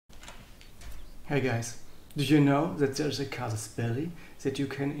Hey guys, do you know that there's a Casus Belli that you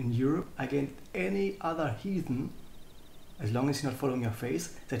can in Europe against any other heathen, as long as you're not following your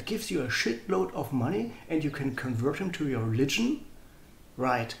faith, that gives you a shitload of money and you can convert him to your religion?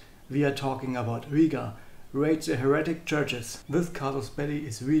 Right, we are talking about Riga, raid the heretic churches. This Casus Belli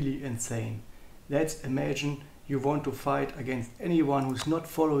is really insane. Let's imagine you want to fight against anyone who's not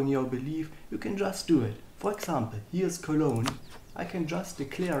following your belief, you can just do it. For example, here's Cologne, I can just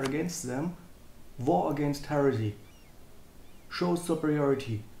declare against them war against heresy, show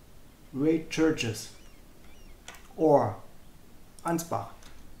superiority, raid churches, or Ansbach.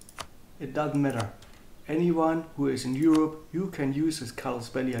 It doesn't matter. Anyone who is in Europe, you can use this Casus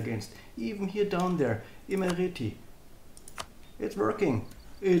Belli against. Even here down there, Emeriti. It's working.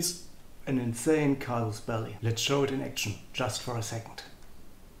 It's an insane Casus Belli. Let's show it in action, just for a second.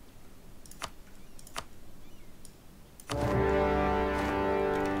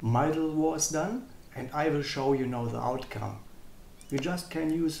 My little war is done, and I will show you now the outcome. You just can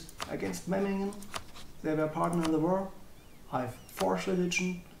use against Memmingen, they were partner in the war. I force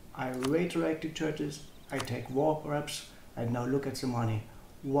religion, I raid heretic churches, I take war reps, and now look at the money.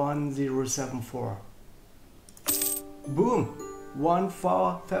 1074. Boom!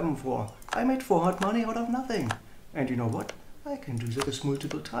 1474. I made 400 money out of nothing. And you know what? I can do this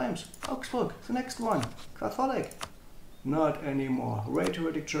multiple times. Augsburg, the next one. Catholic. Not anymore. Raid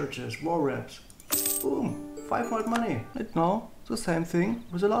heretic churches, war reps. Boom! 500 money. And now the same thing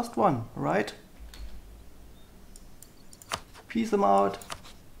with the last one, right? Piece them out.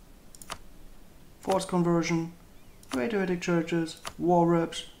 Force conversion. Raid heretic churches, war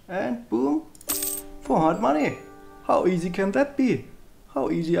reps, and boom! 400 money. How easy can that be?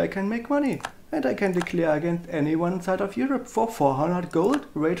 How easy I can make money. And I can declare against anyone inside of Europe for 400 gold,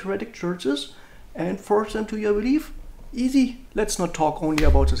 raid heretic churches, and force them to your belief. Easy. Let's not talk only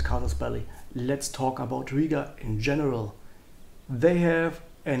about this Casus Belli. Let's talk about Riga in general. They have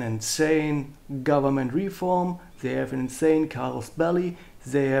an insane government reform, they have an insane Casus Belli,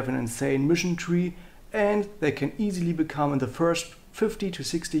 they have an insane mission tree, and they can easily become in the first 50 to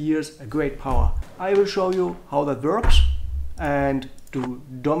 60 years a great power. I will show you how that works and to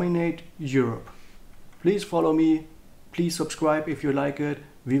dominate Europe. Please follow me, please subscribe if you like it.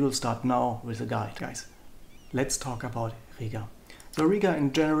 We will start now with the guide. Guys, let's talk about Riga. So Riga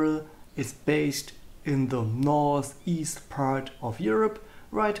in general is based in the northeast part of Europe,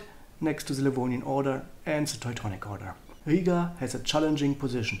 right next to the Livonian Order and the Teutonic Order. Riga has a challenging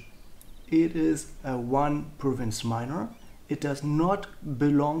position. It is a one province minor. It does not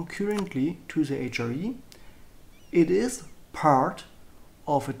belong currently to the HRE. It is part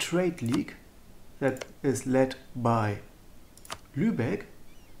of a trade league that is led by Lübeck,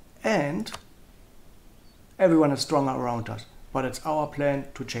 and everyone is stronger around us. But it's our plan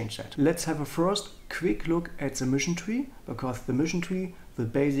to change that. Let's have a first quick look at the mission tree, because the mission tree will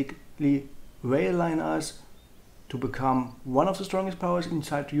basically realign us to become one of the strongest powers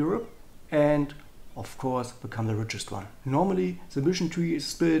inside Europe and of course become the richest one. Normally the mission tree is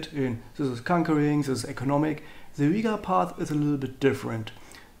split in this is conquering, this is economic. The Riga path is a little bit different.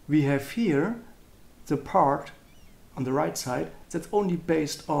 We have here the part on the right side that's only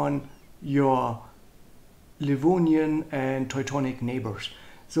based on your Livonian and Teutonic neighbors.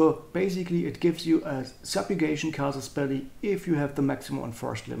 So basically it gives you a subjugation Casus Belli if you have the maximum on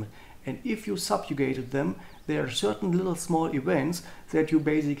first limit. And if you subjugated them, there are certain little small events that you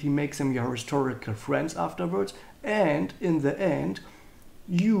basically make them your historical friends afterwards, and in the end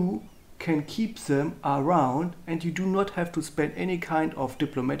you can keep them around and you do not have to spend any kind of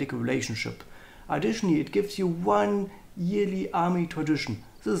diplomatic relationship. Additionally, it gives you one yearly army tradition.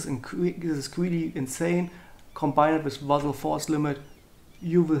 This is really insane. Combine it with vassal force limit,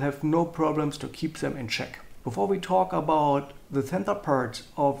 you will have no problems to keep them in check. Before we talk about the center part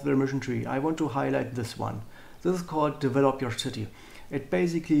of the mission tree, I want to highlight this one. This is called Develop Your City. It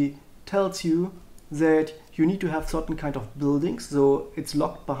basically tells you that you need to have certain kind of buildings, so it's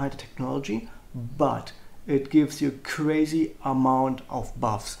locked behind the technology, but it gives you crazy amount of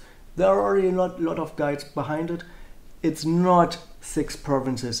buffs. There are already a lot of guides behind it. It's not 6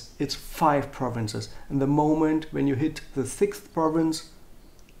 provinces, it's 5 provinces. And the moment when you hit the 6th province,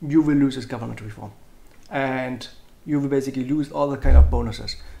 you will lose this government reform. And you will basically lose all the kind of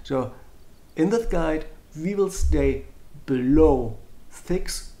bonuses. So in this guide, we will stay below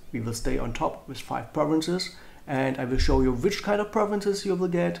 6, we will stay on top with 5 provinces, and I will show you which kind of provinces you will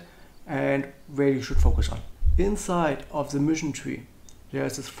get and where you should focus on. Inside of the mission tree, there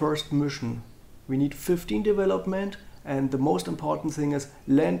is this first mission. We need 15 development, and the most important thing is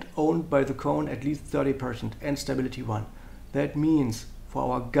land owned by the crown at least 30% and stability 1. That means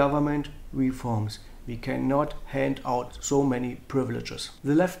for our government reforms. We cannot hand out so many privileges.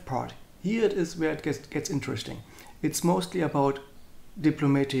 The left part, here it is where it gets interesting. It's mostly about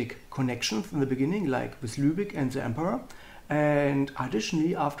diplomatic connections in the beginning, like with Lübeck and the emperor. And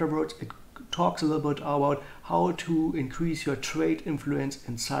additionally, afterwards, it talks a little bit about how to increase your trade influence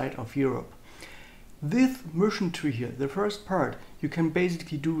inside of Europe. This mission tree here, the first part, you can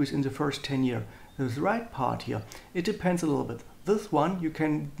basically do within the first 10 years. The right part here, it depends a little bit. This one you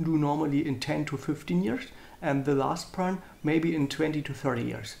can do normally in 10 to 15 years, and the last part maybe in 20 to 30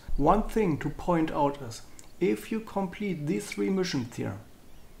 years. One thing to point out is, if you complete these 3 missions here,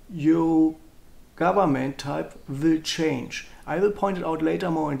 your government type will change. I will point it out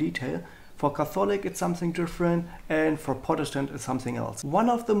later more in detail. For Catholic it's something different, and for Protestant it's something else. One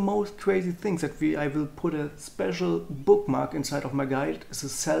of the most crazy things that I will put a special bookmark inside of my guide is the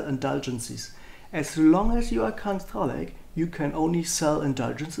sell indulgences. As long as you are Catholic, you can only sell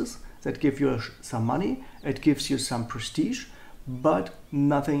indulgences that give you some money, it gives you some prestige, but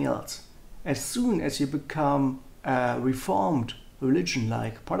nothing else. As soon as you become a reformed religion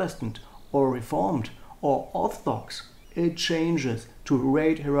like Protestant or Reformed or Orthodox, it changes to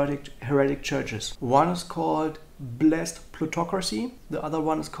heretic churches. One is called blessed plutocracy, the other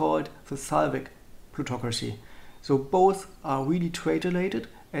one is called the Salvic plutocracy. So both are really trade related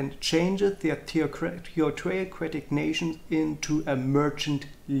and changes their theocratic nations into a merchant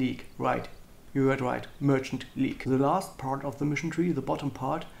league. Right, you heard right, merchant league. The last part of the mission tree, the bottom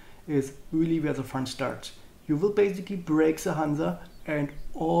part, is really where the fun starts. You will basically break the Hansa and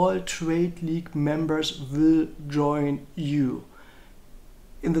all trade league members will join you.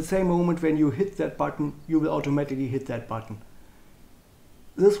 In the same moment when you hit that button, you will automatically hit that button.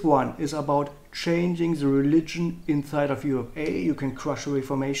 This one is about changing the religion inside of Europe. A, you can crush the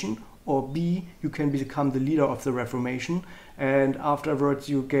Reformation, or B, you can become the leader of the Reformation, and afterwards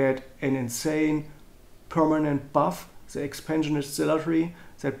you get an insane permanent buff, the expansionist zealotry,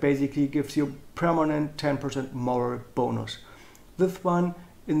 that basically gives you permanent 10% moral bonus. This one,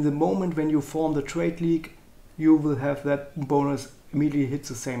 in the moment when you form the trade league, you will have that bonus immediately hit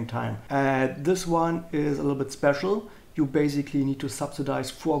the same time. This one is a little bit special. You basically need to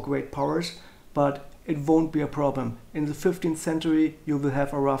subsidize 4 great powers, but it won't be a problem. In the 15th century, you will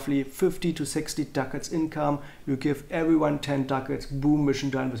have a roughly 50 to 60 ducats income. You give everyone 10 ducats, boom, mission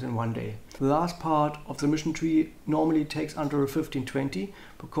done within 1 day. The last part of the mission tree normally takes until 1520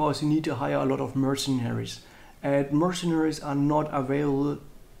 because you need to hire a lot of mercenaries. And mercenaries are not available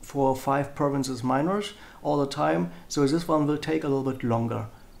for 5 provinces minors all the time, so this one will take a little bit longer.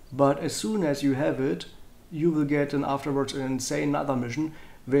 But as soon as you have it, you will get afterwards an insane other mission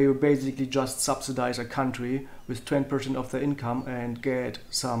where you basically just subsidize a country with 20% of their income and get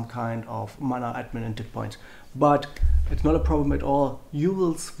some kind of mana, admin and tip points. But it's not a problem at all. You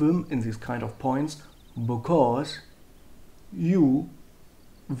will swim in these kind of points because you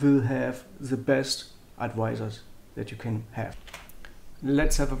will have the best advisors that you can have.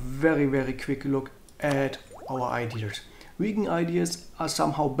 Let's have a very quick look at our ideas. Rigan ideas are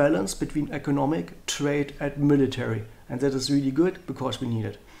somehow balanced between economic, trade and military, and that is really good because we need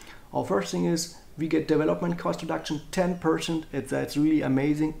it. Our first thing is we get development cost reduction 10%. That's really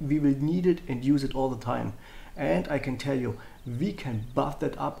amazing. We will need it and use it all the time. And I can tell you, we can buff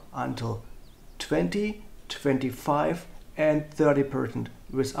that up until 20, 25 and 30%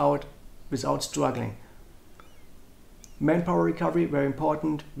 without struggling. Manpower recovery, very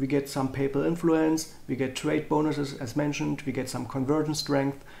important. We get some papal influence, we get trade bonuses as mentioned, we get some conversion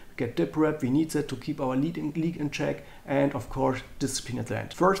strength, we get dip rep, we need that to keep our league in check, and of course discipline at the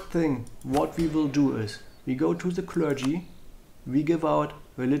end. First thing what we will do is we go to the clergy, we give out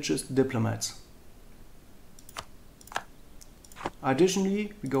religious diplomats.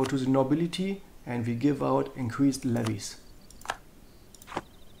 Additionally, we go to the nobility and we give out increased levies.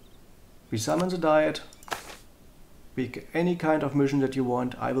 We summon the diet. Pick any kind of mission that you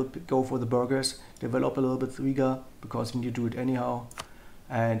want. I will go for the burghers, develop a little bit Riga because we need to do it anyhow,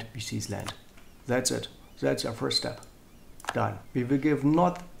 and we seize land. That's it. That's your first step. Done. We will give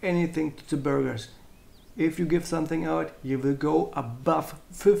not anything to the burghers. If you give something out, you will go above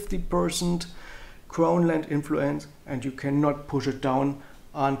 50% crown land influence, and you cannot push it down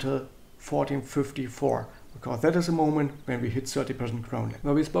until 1454 because that is the moment when we hit 30% crown land.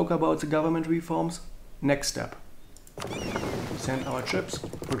 Now we spoke about the government reforms. Next step. Send our ships,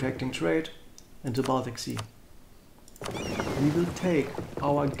 protecting trade, into the Baltic Sea. We will take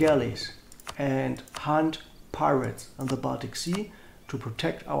our galleys and hunt pirates on the Baltic Sea to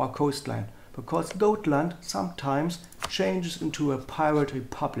protect our coastline, because Gotland sometimes changes into a pirate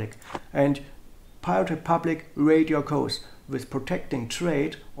republic, and pirate republic raid your coast. with protecting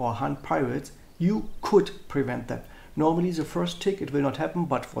trade or hunt pirates, you could prevent that. Normally the first tick it will not happen,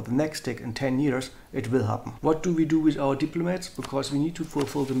 but for the next tick in 10 years it will happen. What do we do with our diplomats? Because we need to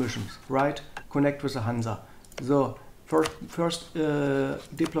fulfill the missions, right? Connect with the Hansa. So first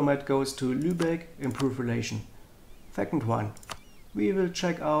diplomat goes to Lübeck, improve relation. Second one, we will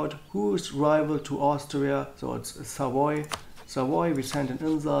check out who is rival to Austria. So it's Savoy. Savoy, we send an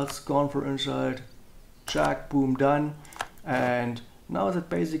insult, gone for insult, check, boom, done. And now that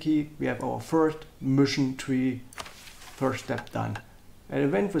basically we have our first mission tree, first step done. An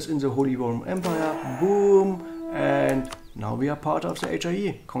event within the Holy Roman Empire, boom, and now we are part of the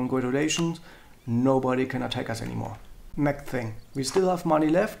HIE. Congratulations, nobody can attack us anymore. Next thing, we still have money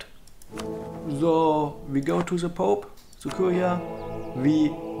left, so we go to the Pope, the Curia, we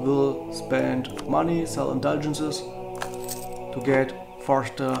will spend money, sell indulgences to get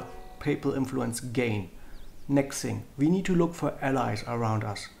faster papal influence gain. Next thing, we need to look for allies around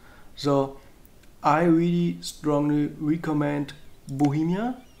us. So I really strongly recommend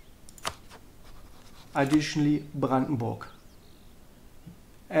Bohemia, additionally Brandenburg,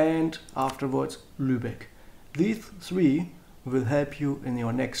 and afterwards Lübeck. These three will help you in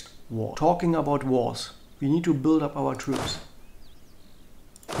your next war. Talking about wars, we need to build up our troops.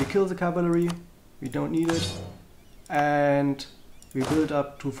 We kill the cavalry, we don't need it, and we build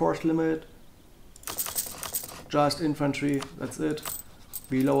up to force limit, just infantry, that's it.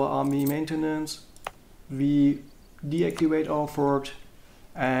 We lower army maintenance, we deactivate our fort,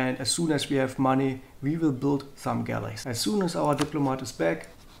 and as soon as we have money, we will build some galleys. As soon as our diplomat is back,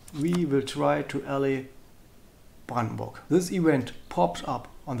 we will try to ally Brandenburg. This event pops up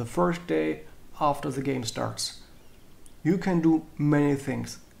on the first day after the game starts. You can do many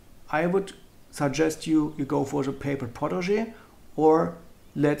things. I would suggest you go for the papal protege, or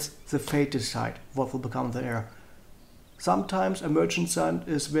let the fate decide what will become the heir. Sometimes a merchant son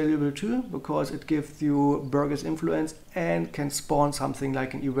is valuable too, because it gives you burghers influence and can spawn something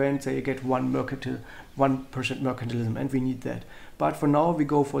like an event, say you get 1% mercantilism, and we need that. But for now we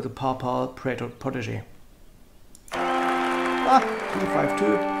go for the papal protege.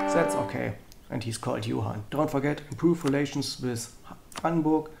 352, that's okay. And he's called Johann. Don't forget, improve relations with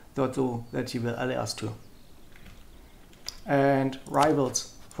Brandenburg, so that he will ally us too. And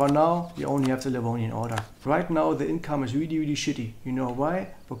rivals. For now, we only have the Livonian Order. Right now, the income is really, really shitty. You know why?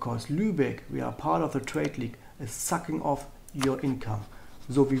 Because Lübeck, we are part of the Trade League, is sucking off your income.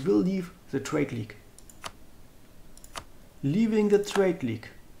 So we will leave the Trade League. Leaving the Trade League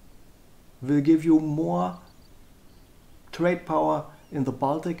will give you more trade power in the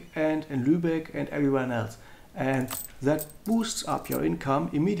Baltic and in Lübeck and everywhere else. And that boosts up your income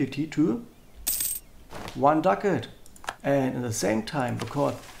immediately to 1 ducat. And at the same time,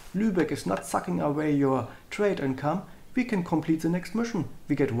 because Lübeck is not sucking away your trade income, we can complete the next mission.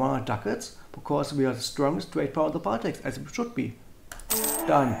 We get 100 ducats because we are the strongest trade power in the Baltics, as it should be.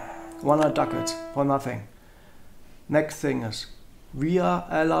 Done. 100 ducats for nothing. Next thing is, we are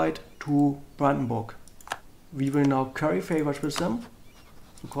allied to Brandenburg. We will now curry favors with them,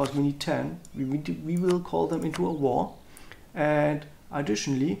 because we need 10. We will call them into a war. And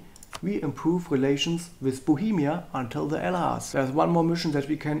additionally, we improve relations with Bohemia until the allies. There's one more mission that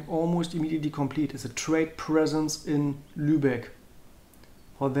we can almost immediately complete. It's a trade presence in Lübeck.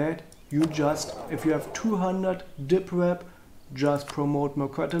 For that, you just, if you have 200 dip rep, just promote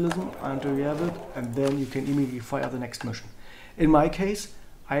mercantilism until you have it, and then you can immediately fire the next mission. In my case,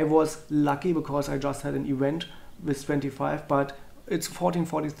 I was lucky because I just had an event with 25, but it's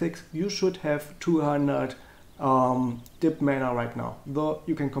 1446. You should have 200 dip mana right now, though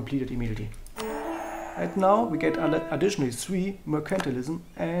you can complete it immediately. And now we get additionally 3 mercantilism,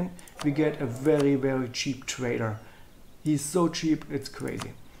 and we get a very, very cheap trader. He's so cheap, it's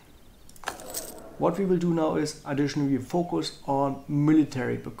crazy. What we will do now is additionally we focus on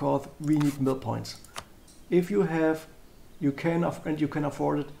military, because we need mill points. If you have, you can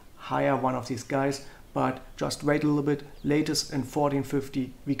afford it, hire one of these guys, but just wait a little bit. Latest in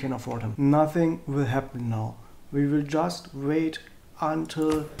 1450 we can afford him. Nothing will happen now. We will just wait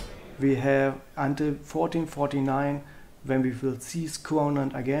until we have until 1449, when we will seize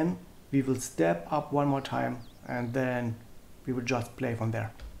Kronland again. We will step up one more time, and then we will just play from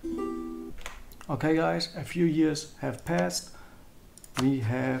there. Okay guys, a few years have passed. We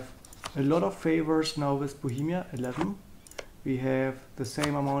have a lot of favors now with Bohemia, 11. We have the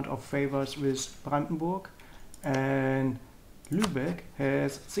same amount of favors with Brandenburg, and Lübeck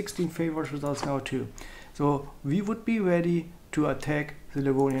has 16 favors with us now too. So we would be ready to attack the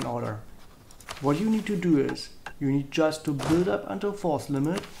Livonian Order. What you need to do is, you need just to build up until force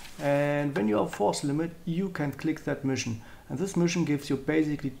limit, and when you are force limit, you can click that mission. And this mission gives you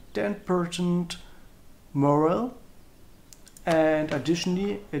basically 10% morale, and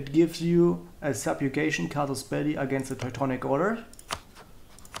additionally it gives you a subjugation Casus Belli against the Teutonic Order,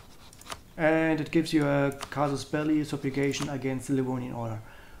 and it gives you a Casus Belli subjugation against the Livonian Order.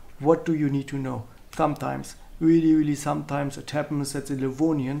 What do you need to know? Sometimes, really sometimes it happens that the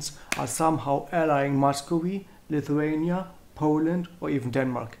Livonians are somehow allying Muscovy, Lithuania, Poland or even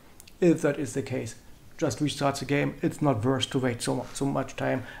Denmark. If that is the case, just restart the game. It's not worth to wait so much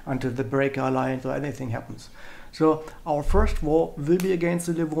time until the breaker alliance or anything happens. So our first war will be against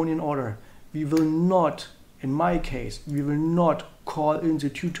the Livonian Order. We will not, in my case, we will not call in the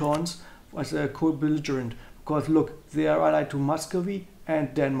Teutons as a co-belligerent, because look, they are allied to Muscovy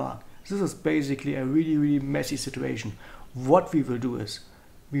and Denmark. This is basically a really messy situation. What we will do is,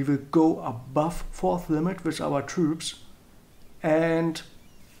 we will go above fourth limit with our troops, and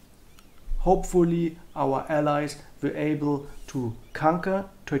hopefully our allies will be able to conquer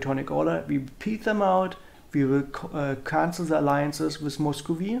Teutonic Order. We beat them out. We will cancel the alliances with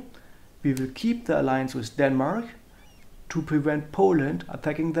Muscovy. We will keep the alliance with Denmark to prevent Poland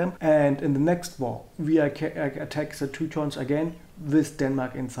attacking them. And in the next war, we attack the Teutons again with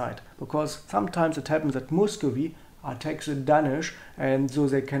Denmark inside. Because sometimes it happens that Muscovy attacks the Danish, and so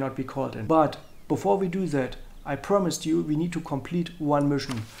they cannot be called in. But before we do that, I promised you we need to complete one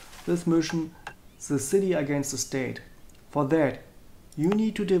mission. This mission, the city against the state. For that, you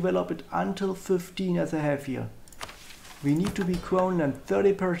need to develop it until 15 as I have here. We need to be crowned at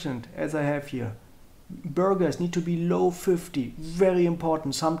 30% as I have here. Burghers need to be low 50, very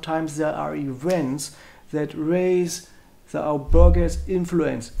important. Sometimes there are events that raise our burghers'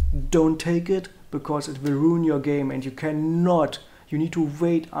 influence. Don't take it, because it will ruin your game and you need to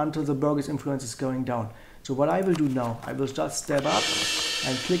wait until the burghers' influence is going down. So what I will do now, I will just step up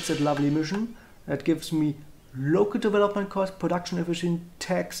and click that lovely mission. That gives me local development cost, production efficiency,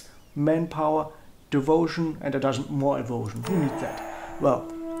 tax, manpower, devotion, and a dozen more devotion. Who needs that? Well,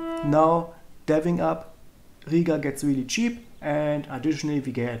 now deving up, Riga gets really cheap, and additionally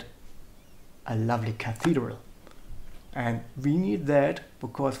we get a lovely cathedral. And we need that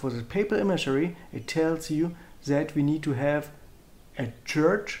because for the papal emissary it tells you that we need to have a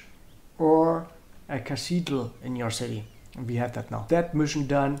church or a cathedral in your city. And we have that now. That mission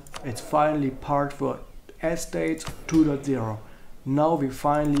done. It's finally part for Estates 2.0. Now we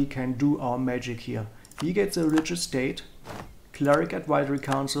finally can do our magic here. We get the richest state, cleric advisory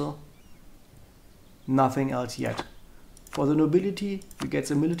council, nothing else yet. For the nobility we get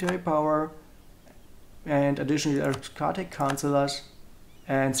the military power, and additionally aristocratic councillors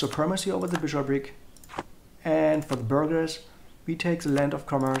and supremacy over the bishopric. And for the burghers we take the land of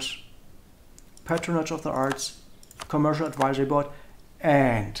commerce, patronage of the arts, commercial advisory board,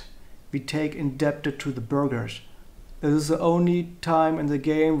 and we take indebted to the burghers. This is the only time in the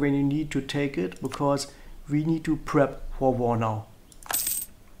game when you need to take it, because we need to prep for war now.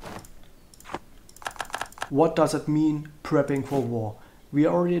 What does it mean, prepping for war? We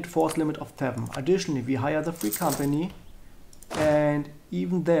are already at force limit of 7. Additionally, we hire the free company, and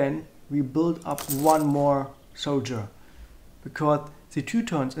even then we build up one more soldier, because the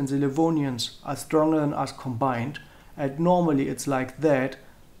Teutons and the Livonians are stronger than us combined, and normally it's like that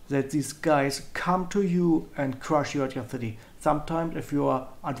these guys come to you and crush you at your city. Sometimes if you are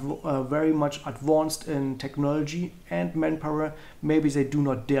very much advanced in technology and manpower, maybe they do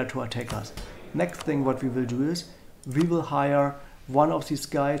not dare to attack us. Next thing what we will do is, we will hire one of these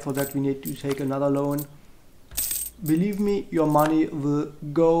guys. For that we need to take another loan. Believe me, your money will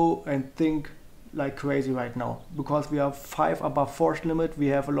go and think like crazy right now, because we are 5 above force limit. We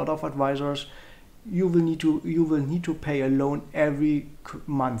have a lot of advisors. You will need to pay a loan every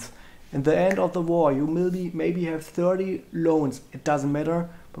month. In the end of the war you maybe have 30 loans. It doesn't matter,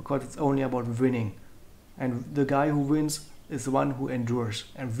 because it's only about winning, and the guy who wins is the one who endures,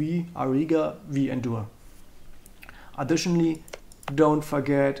 and we are Riga, we endure. Additionally, don't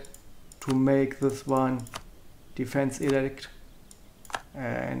forget to make this one defense edict,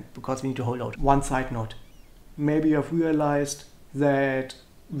 and because we need to hold out. One side note, maybe you have realized that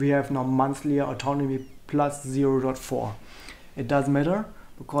we have now monthly autonomy plus 0.4. It doesn't matter,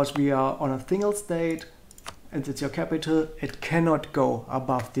 because we are on a single state and it's your capital. It cannot go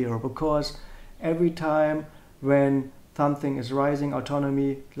above 0, because every time when something is rising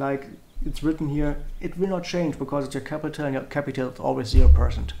autonomy, like it's written here, it will not change, because it's your capital, and your capital is always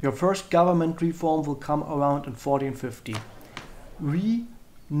 0%. Your first government reform will come around in 1450. We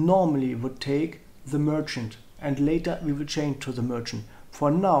normally would take the merchant, and later we will change to the merchant. For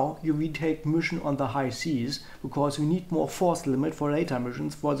now, we take mission on the high seas, because we need more force limit for later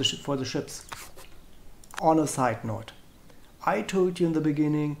missions for the ships. On a side note, I told you in the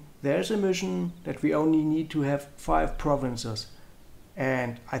beginning, there's a mission that we only need to have 5 provinces.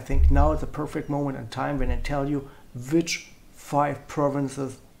 And I think now is the perfect moment in time when I tell you which 5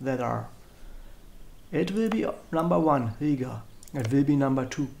 provinces that are. It will be number 1, Riga. It will be number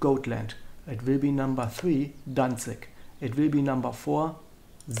 2, Gotland. It will be number 3, Danzig. It will be number 4,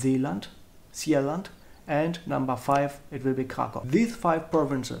 Seeland. And number 5, it will be Krakow. These 5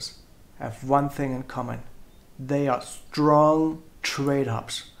 provinces have one thing in common. They are strong trade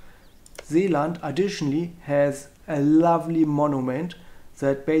hubs. Seeland additionally has a lovely monument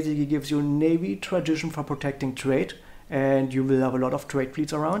that basically gives you navy tradition for protecting trade, and you will have a lot of trade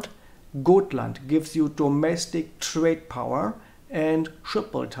fleets around. Gotland gives you domestic trade power and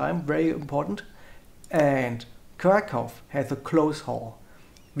shipbuild time, very important. And Krakow has a close haul.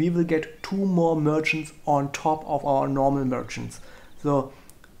 We will get 2 more merchants on top of our normal merchants. So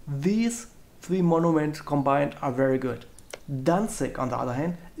these 3 monuments combined are very good. Danzig, on the other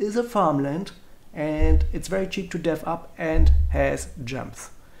hand, is a farmland and it's very cheap to dev up and has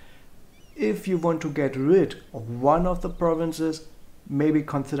gems. If you want to get rid of one of the provinces, maybe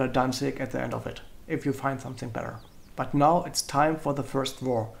consider Danzig at the end of it, if you find something better. But now it's time for the first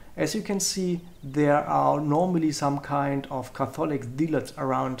war. As you can see, there are normally some kind of Catholic zealots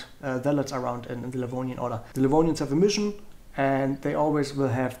around in the Livonian order. The Livonians have a mission and they always will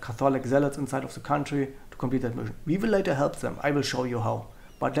have Catholic zealots inside of the country to complete that mission. We will later help them, I will show you how.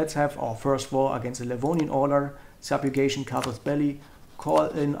 But let's have our first war against the Livonian order, subjugation, Casus, Belli, call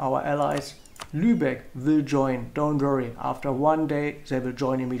in our allies. Lübeck will join, don't worry, after 1 day they will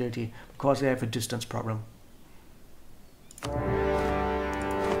join immediately, because they have a distance problem.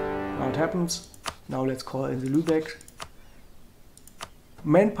 Now it happens, now let's call in the Lübeck.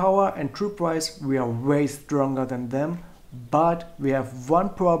 Manpower and troop wise we are way stronger than them, but we have one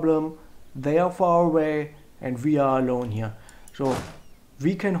problem, they are far away and we are alone here. So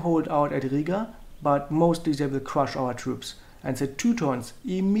we can hold out at Riga, but mostly they will crush our troops. And the Teutons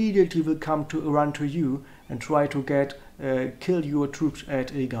immediately will come to run to you and try to kill your troops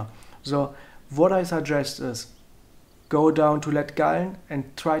at Riga. So what I suggest is go down to Letgallen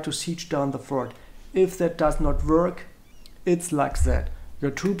and try to siege down the fort. If that does not work, it's like that.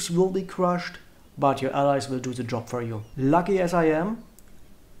 Your troops will be crushed, but your allies will do the job for you. Lucky as I am,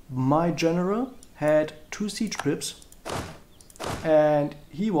 my general had 2 siege pips and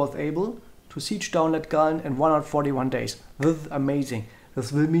he was able to siege down Letgallen in 141 days. This is amazing.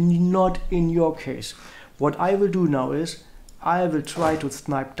 This will be not in your case. What I will do now is I will try to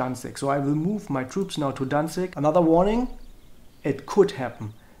snipe Danzig. So I will move my troops now to Danzig. Another warning, it could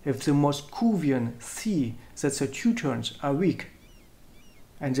happen. If the Muscovian see that the Teutons are weak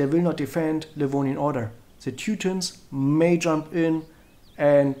and they will not defend Livonian order, the Teutons may jump in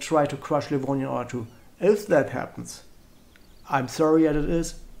and try to crush Livonian order too. If that happens, I'm sorry that it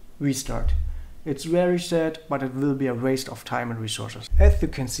is, restart. It's very sad, but it will be a waste of time and resources. As you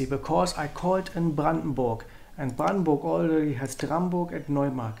can see, because I called in Brandenburg, and Brandenburg already has Dramburg and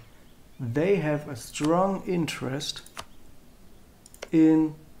Neumark, they have a strong interest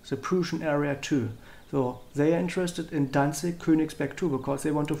in the Prussian area too. So they are interested in Danzig, Königsberg too, because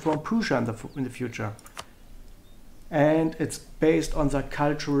they want to form Prussia in the future. And it's based on the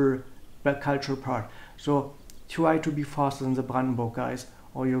cultural part. So try to be faster than the Brandenburg guys,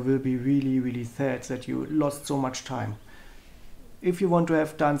 or you will be really sad that you lost so much time. If you want to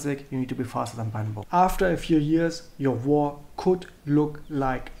have Danzig, you need to be faster than Brandenburg. After a few years, your war could look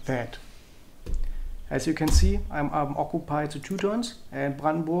like that. As you can see, I'm occupied the Teutons, and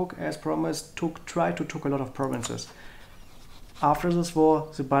Brandenburg, as promised, tried to take a lot of provinces. After this war,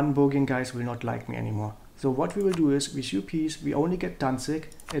 the Brandenburgian guys will not like me anymore. So what we will do is, with your peace, we only get Danzig.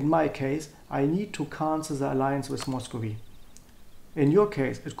 In my case, I need to cancel the alliance with Muscovy. In your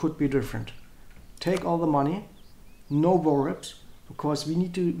case, it could be different. Take all the money, no war reps, because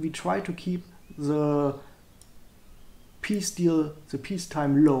we try to keep the peace deal, the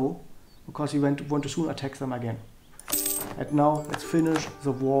peacetime low, because we want to soon attack them again. And now let's finish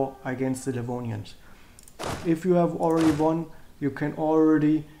the war against the Livonians. If you have already won, you can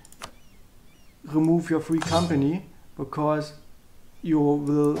already remove your free company, because it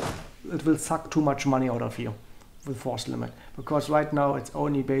will suck too much money out of you with force limit, because right now it's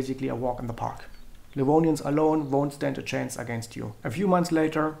only basically a walk in the park. Livonians alone won't stand a chance against you. A few months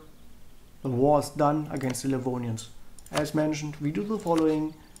later, the war is done against the Livonians. As mentioned, we do the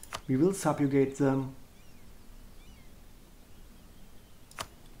following: we will subjugate them,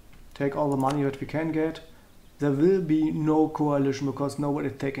 take all the money that we can get. There will be no coalition, because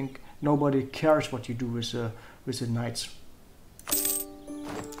nobody cares what you do with the knights.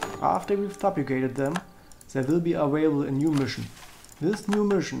 After we've subjugated them, there will be available a new mission. This new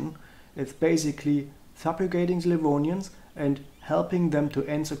mission is basically subjugating the Livonians and helping them to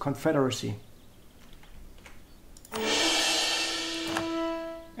end the Confederacy.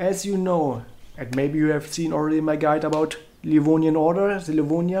 As you know, and maybe you have seen already my guide about Livonian Order, the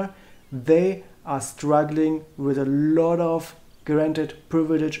Livonia, they are struggling with a lot of granted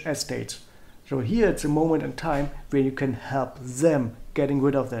privileged estates. So here it's a moment in time where you can help them getting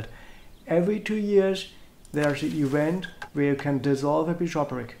rid of that. Every 2 years there's an event where you can dissolve a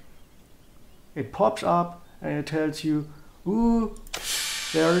bishopric. It pops up and it tells you, ooh,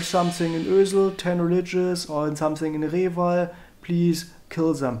 there is something in Ösel, 10 religious, or in something in Reval, please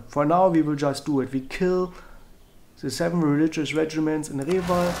kill them. For now we will just do it. We kill the 7 religious regiments in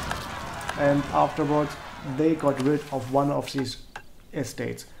Reval, and afterwards they got rid of one of these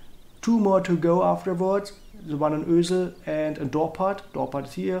estates. 2 more to go afterwards, the one in Ösel and in Dorpat. Dorpat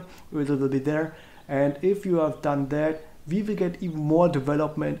is here, Ösel will be there, and if you have done that, we will get even more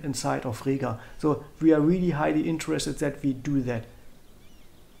development inside of Riga. So we are really highly interested that we do that.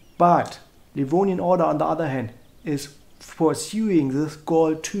 But Livonian Order, on the other hand, is pursuing this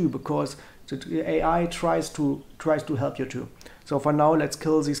goal too, because the AI tries to help you too. So for now, let's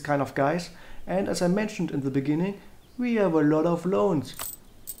kill these kind of guys. And as I mentioned in the beginning, we have a lot of loans.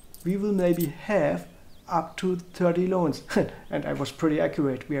 We will maybe have up to 30 loans. And I was pretty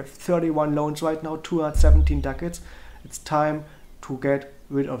accurate. We have 31 loans right now, 217 ducats. It's time to get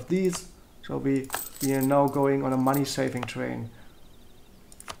rid of these. So we are now going on a money saving train.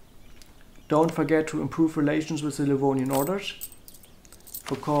 Don't forget to improve relations with the Livonian Orders,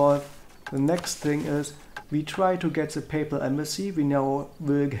 because the next thing is we try to get the papal embassy. We now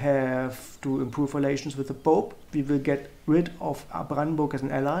will have to improve relations with the Pope. We will get rid of Brandenburg as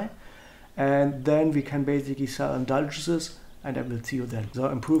an ally, and then we can basically sell indulgences, and I will see you then. So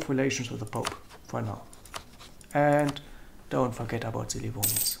improve relations with the Pope for now. And don't forget about the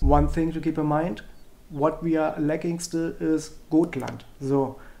Livonians. One thing to keep in mind, what we are lacking still is Gotland.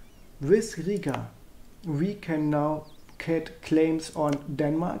 So with Riga, we can now get claims on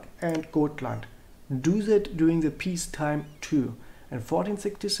Denmark and Gotland. Do that during the peacetime too. In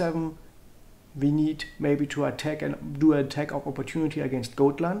 1467, we need maybe to attack and do an attack of opportunity against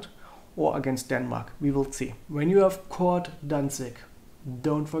Gotland or against Denmark. We will see. When you have caught Danzig,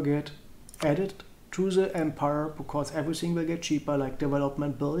 don't forget, add it to the empire, because everything will get cheaper, like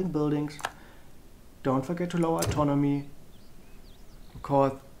development, building buildings. Don't forget to lower autonomy,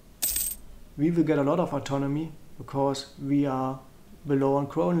 because we will get a lot of autonomy because we are below on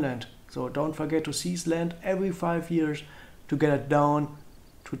Crownland. So don't forget to seize land every 5 years to get it down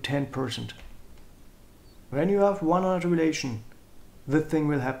to 10%. When you have 100 relation, this thing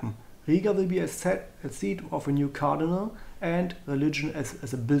will happen. Riga will be a seat of a new cardinal, and religion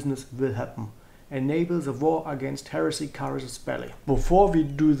as a business will happen. Enable the war against heresy, Casus, Belli. Before we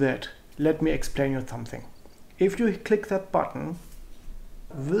do that, let me explain you something. If you click that button,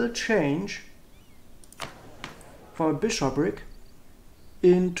 will change from a bishopric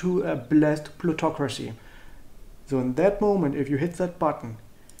into a blessed plutocracy. So in that moment, if you hit that button,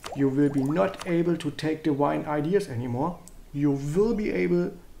 you will be not able to take divine ideas anymore. You will be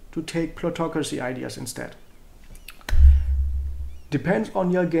able to take plutocracy ideas instead. Depends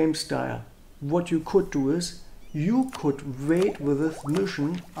on your game style. What you could do is, you could wait with this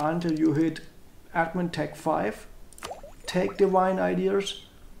mission until you hit admin tech 5, take divine ideas,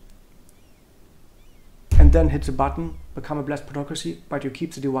 and then hit the button, become a blessed plutocracy, but you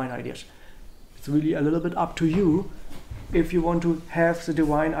keep the divine ideas. It's really a little bit up to you if you want to have the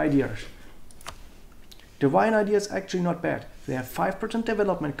divine ideas. Divine ideas actually not bad. They have 5%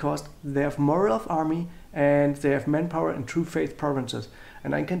 development cost, they have moral of army, and they have manpower in true faith provinces.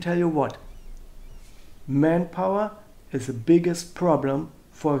 And I can tell you what, manpower is the biggest problem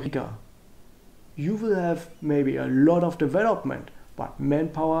for Riga. You will have maybe a lot of development, but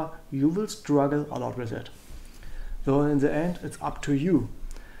manpower, you will struggle a lot with it. So in the end, it's up to you.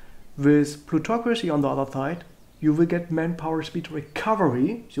 With plutocracy on the other side, you will get manpower speed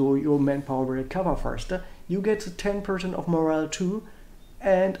recovery, so your manpower will recover faster. You get the 10% of morale too,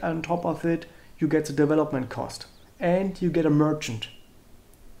 and on top of it, you get the development cost. And you get a merchant.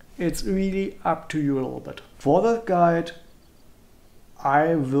 It's really up to you a little bit. For that guide,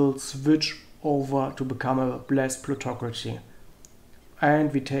 I will switch over to become a blessed plutocracy.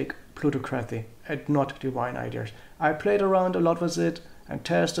 And we take plutocracy and not divine ideas. I played around a lot with it and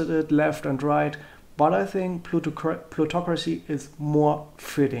tested it left and right, but I think plutocracy is more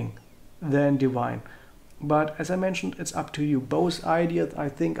fitting than divine. But as I mentioned, it's up to you. Both ideas, I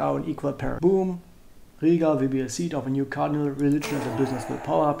think, are on equal par. Boom, Riga will be a seat of a new cardinal, religion as a business will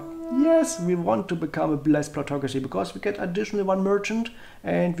power up, Yes, we want to become a blessed plutocracy because we get additional 1 merchant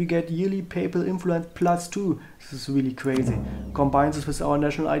and we get yearly papal influence +2. This is really crazy. Combine this with our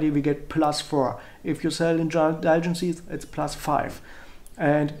national ID, we get +4. If you sell indulgencies, it's +5.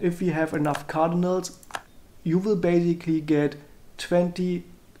 And if we have enough cardinals, you will basically get 20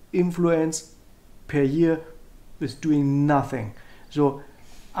 influence per year with doing nothing. So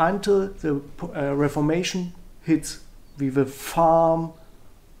until the Reformation hits, we will farm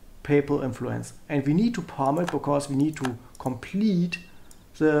papal influence, and we need to farm it because we need to complete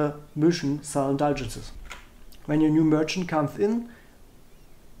the mission sell indulgences. When your new merchant comes in,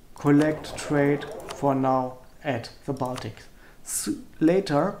 collect trade for now at the Baltics. So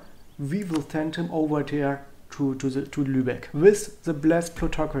later we will send him over there to Lübeck. With the blessed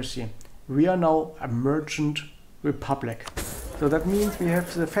plutocracy, we are now a merchant republic. So that means we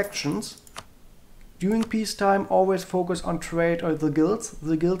have the factions. During peacetime, always focus on trade or the guilds.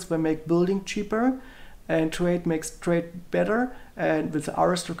 The guilds will make building cheaper and trade makes trade better. And with the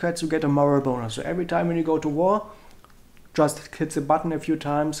aristocrats, you get a moral bonus. So every time when you go to war, just hit the button a few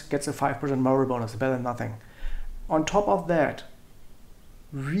times, gets a 5% moral bonus, better than nothing. On top of that,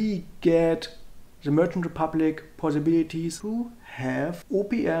 we get the Merchant Republic possibilities to have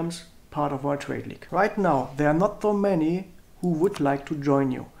OPMs part of our trade league. Right now, there are not so many who would like to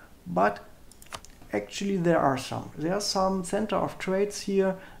join you, but actually there are some. There are some center of trades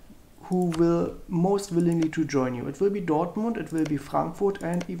here who will most willingly to join you. It will be Dortmund, it will be Frankfurt,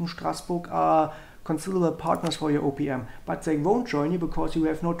 and even Strasbourg are considerable partners for your OPM, but they won't join you because you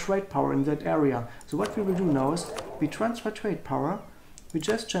have no trade power in that area. So what we will do now is we transfer trade power. We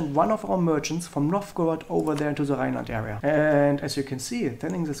just send one of our merchants from Novgorod over there into the Rhineland area. And as you can see,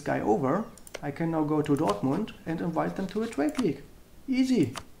 sending this guy over, I can now go to Dortmund and invite them to a trade league.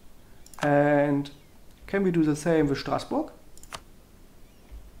 Easy. And can we do the same with Strasbourg?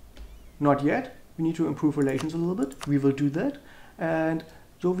 Not yet. We need to improve relations a little bit. We will do that. And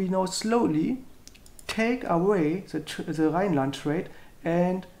so we now slowly take away the Rhineland trade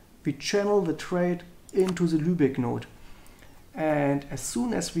and we channel the trade into the Lübeck node. And as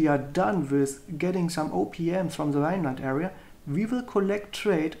soon as we are done with getting some OPMs from the Rhineland area, we will collect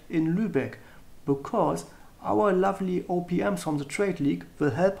trade in Lübeck because our lovely OPMs from the Trade League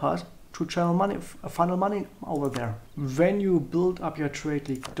will help us to channel money, funnel money over there. When you build up your Trade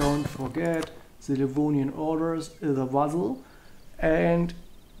League, don't forget the Livonian orders is a vassal and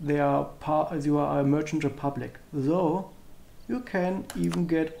you are a merchant republic. So you can even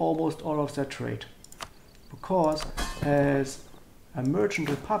get almost all of that trade. Because as a merchant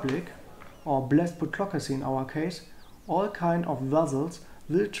republic, or blessed plutocracy in our case, all kind of vassals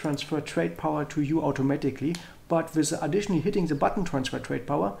will transfer trade power to you automatically, but with additionally hitting the button transfer trade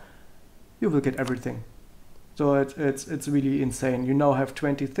power, you will get everything. So it's really insane. You now have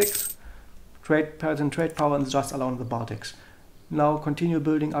 26 trade power and just along the Baltics. Now continue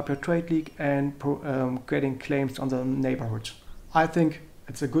building up your trade league and getting claims on the neighborhoods. I think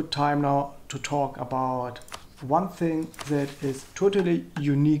it's a good time now to talk about one thing that is totally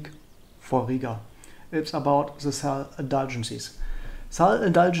unique for Riga. It's about the sal indulgencies. Sal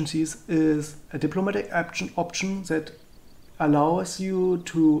indulgencies is a diplomatic option that allows you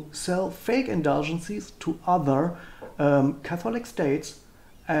to sell fake indulgencies to other Catholic states,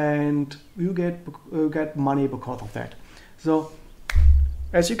 and you get money because of that. So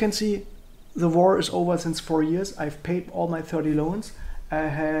as you can see, the war is over since 4 years. I've paid all my 30 loans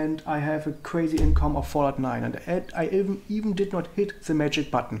and I have a crazy income of 4.9, and I even did not hit the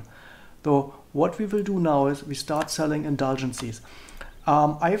magic button. So what we will do now is we start selling indulgencies.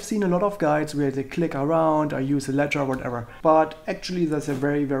 I have seen a lot of guides where they click around or use a ledger or whatever, but actually there's a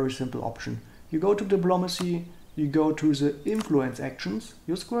very, very simple option. You go to diplomacy, you go to the influence actions,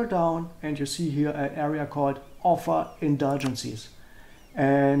 you scroll down and you see here an area called offer indulgencies.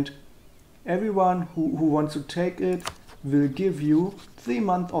 And everyone who wants to take it will give you 3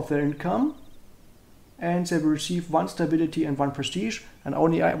 months of their income, and they will receive 1 stability and 1 prestige, and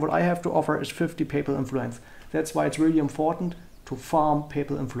only what I have to offer is 50 papal influence. That's why it's really important to farm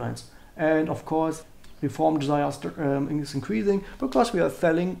papal influence. And of course, reform desire is increasing because we are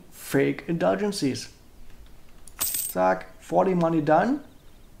selling fake indulgencies. Zack, 40 money done,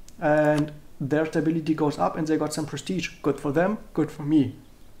 and their stability goes up and they got some prestige. Good for them, good for me.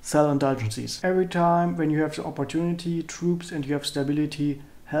 Sell indulgencies. Every time when you have the opportunity, troops, and you have stability,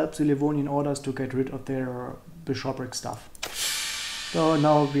 help the Livonian orders to get rid of their bishopric stuff. So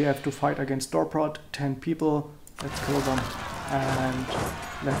now we have to fight against Dorprot, 10 people. Let's kill them and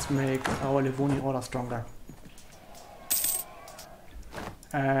let's make our Livonian order stronger.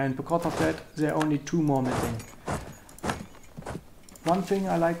 And because of that, there are only 2 more missing. One thing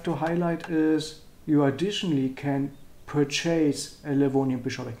I like to highlight is you additionally can purchase a Livonian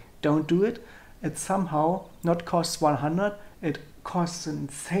bishopric. Don't do it. It somehow not costs 100, it costs an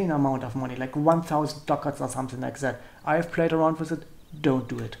insane amount of money, like 1,000 ducats or something like that. I've played around with it. Don't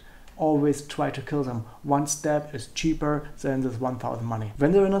do it. Always try to kill them. One step is cheaper than this 1,000 money.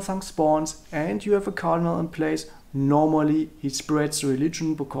 When the Renaissance spawns and you have a cardinal in place, normally he spreads the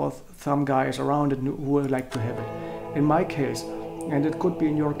religion because some guy is around it who would like to have it. In my case, and it could be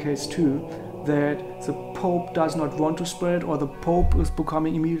in your case too, that the Pope does not want to spread, or the Pope is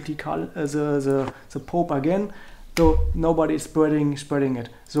becoming immediately the Pope again, so nobody is spreading it.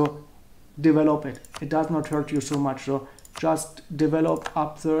 So develop it. It does not hurt you so much. So just develop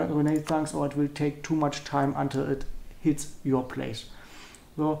up the Renaissance, or it will take too much time until it hits your place.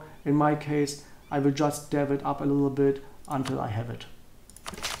 So in my case, I will just dev it up a little bit until I have it.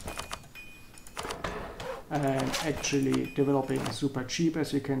 And actually developing is super cheap,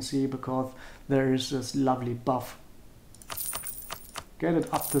 as you can see, because there is this lovely buff. Get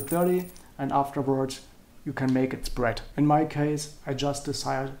it up to 30 and afterwards you can make it spread. In my case, I just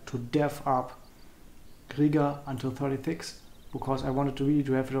decided to dev up Riga until 36 because I wanted to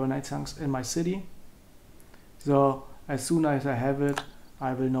really have the Renaissance in my city. So as soon as I have it,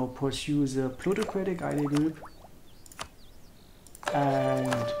 I will now pursue the plutocratic idea group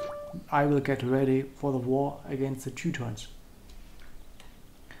and I will get ready for the war against the Teutons.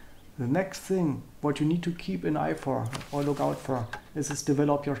 The next thing what you need to keep an eye for or look out for is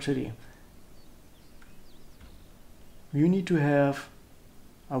develop your city. You need to have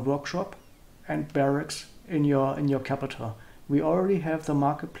a workshop and barracks in your capital. We already have the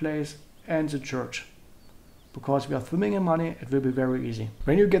marketplace and the church. Because we are swimming in money, it will be very easy.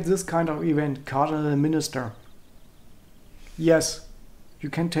 When you get this kind of event, cardinal and minister, yes, you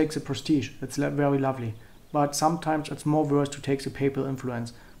can take the prestige, it's very lovely, but sometimes it's more worth to take the papal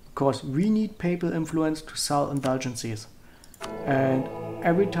influence, because we need papal influence to sell indulgences. And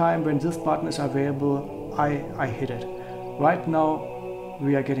every time when this button is available, I hit it. Right now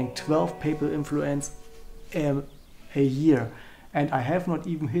we are getting 12 papal influence a year, and I have not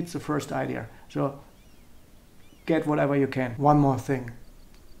even hit the first idea. So get whatever you can. One more thing.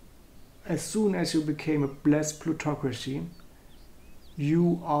 As soon as you became a blessed plutocracy,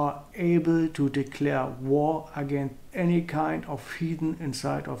 you are able to declare war against any kind of heathen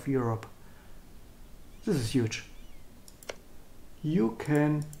inside of Europe. This is huge. You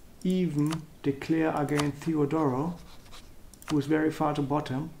can even declare against Theodoro, who is very far to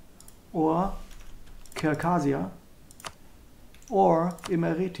bottom, or Circassia, or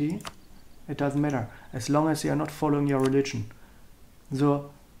Emeriti. It doesn't matter, as long as they are not following your religion.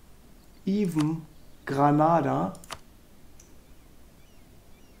 So even Granada,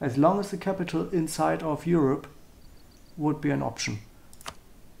 as long as the capital inside of Europe, would be an option.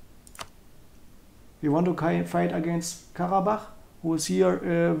 You want to fight against Karabakh, who is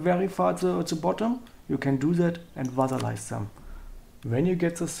here very far at the bottom? You can do that and vassalize them. When you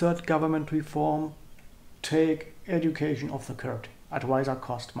get the third government reform, take education off the curd. Advisor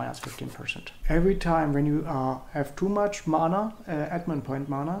cost minus 15%. Every time when you have too much mana, admin point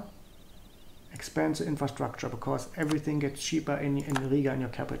mana, expand the infrastructure, because everything gets cheaper in Riga, in your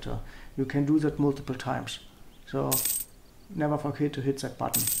capital. You can do that multiple times. So never forget to hit that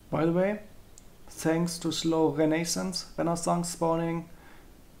button. By the way, thanks to slow Renaissance spawning,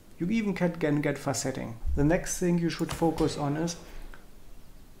 you even can get facetting. The next thing you should focus on is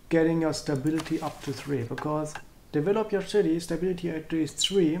getting your stability up to 3, because develop your city, stability at least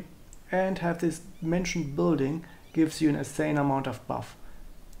 3, and have this mentioned building gives you an insane amount of buff.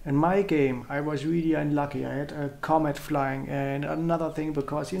 In my game, I was really unlucky. I had a comet flying and another thing,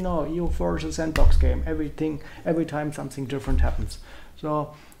 because you know, EU4 is a sandbox game. Every time something different happens.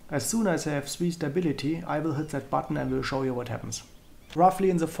 So as soon as I have 3 stability, I will hit that button and will show you what happens. Roughly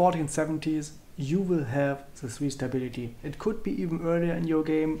in the 1470s, you will have the 3 stability. It could be even earlier in your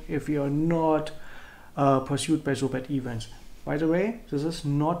game if you are not pursued by so bad events. By the way, this is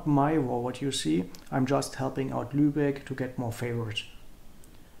not my war, what you see. I'm just helping out Lübeck to get more favors.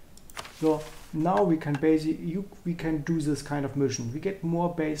 So now we can we can do this kind of mission. We get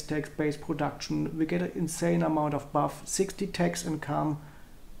more base tax, base production, we get an insane amount of buff, 60 tax income,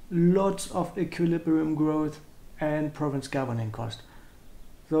 lots of equilibrium growth, and province governing cost.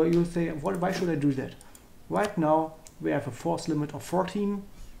 So you say, why should I do that? Right now we have a force limit of 14.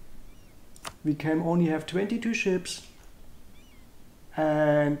 We can only have 22 ships,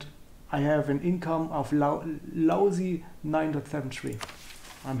 and I have an income of lousy 9.73.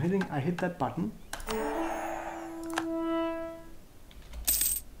 I hit that button.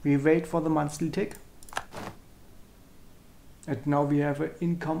 We wait for the monthly tick. and now we have an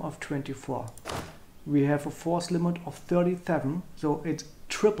income of 24. We have a force limit of 37, so it's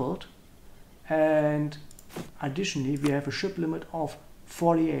tripled, and additionally we have a ship limit of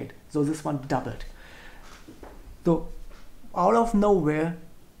 48, so this one doubled. So out of nowhere,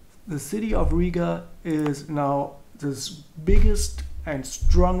 the city of Riga is now the biggest and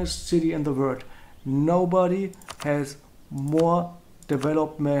strongest city in the world. Nobody has more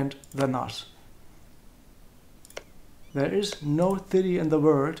development than us. There is no city in the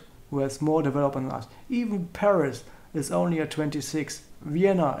world who has more development than us. Even Paris is only at 26,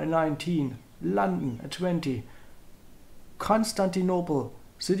 Vienna at 19, London at 20, Constantinople,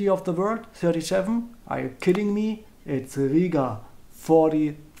 city of the world, 37. Are you kidding me? It's Riga,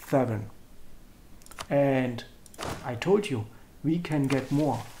 47. And I told you, we can get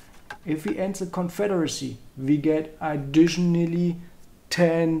more. If we end the Confederacy, we get additionally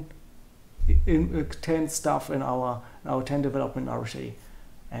 10 stuff in our 10 development in our city.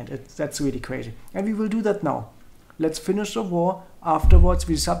 And that's really crazy. And we will do that now. Let's finish the war. Afterwards,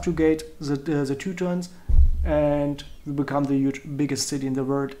 we subjugate the Teutons, and we become the biggest city in the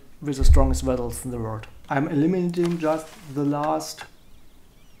world with the strongest vessels in the world. I'm eliminating just the last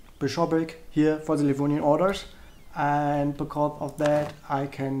bishopric here for the Livonian orders, and because of that I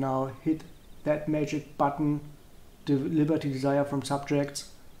can now hit that magic button, the liberty desire from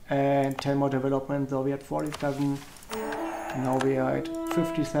subjects, and 10 more development. So we had 47, now we are at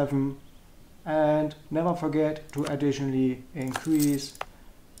 57, and never forget to additionally increase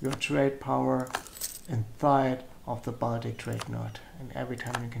your trade power inside of the Baltic trade node, and every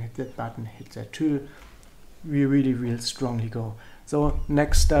time you can hit that button, hit that too. We really will strongly go. So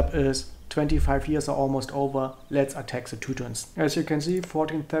next step is 25 years are almost over. Let's attack the Teutons. As you can see,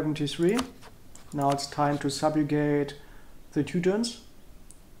 1473. Now it's time to subjugate the Teutons.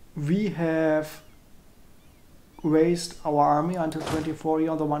 We have raised our army until 2040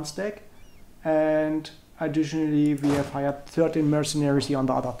 on the one stack, and additionally we have hired 13 mercenaries here on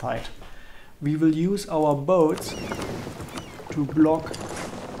the other side. We will use our boats to block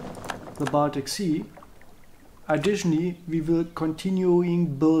the Baltic Sea. Additionally, we will continue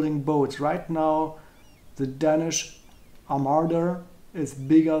building boats. Right now, the Danish armada is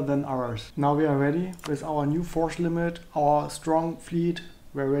bigger than ours. Now we are ready with our new force limit, our strong fleet.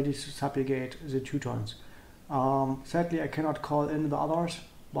 We're ready to subjugate the Teutons. Sadly, I cannot call in the others,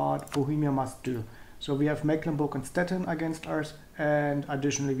 but Bohemia must do. So we have Mecklenburg and Stettin against us, and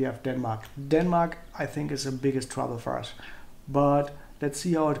additionally we have Denmark. Denmark, I think, is the biggest trouble for us. But let's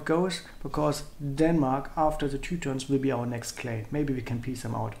see how it goes, because Denmark, after the Teutons, will be our next claim. Maybe we can piece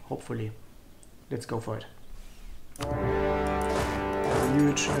them out, hopefully. Let's go for it. A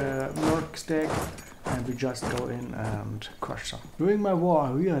huge merc stack, and we just go in and crush them. During my war,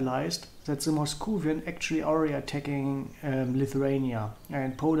 I realized that the Moscovian actually already attacking Lithuania,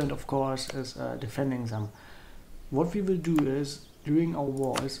 and Poland, of course, is defending them. What we will do is, during our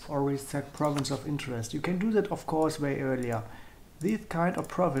war, is always set province of interest. You can do that, of course, way earlier. These kind of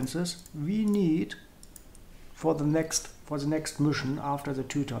provinces we need for the next mission after the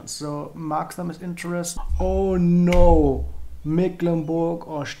Teutons. So mark them as interest. Oh no! Mecklenburg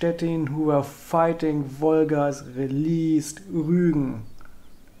or Stettin, who were fighting Wolgas, released Rügen.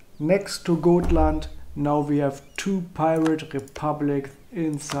 Next to Gotland, now we have two pirate republics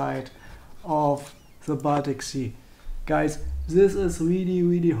inside of the Baltic Sea. Guys, this is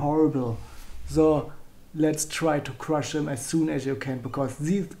really horrible. So let's try to crush them as soon as you can, because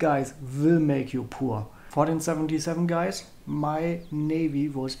these guys will make you poor. 1477, guys, my navy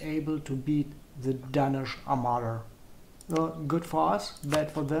was able to beat the Danish armada. So good for us,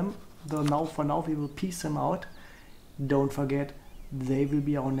 bad for them. Though for now we will piece them out. Don't forget, they will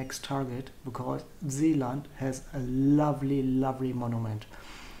be our next target, because Zealand has a lovely monument.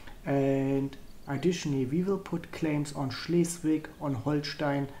 And additionally, we will put claims on Schleswig, on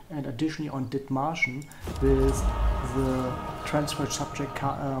Holstein, and additionally on Dithmarschen with the transfer subject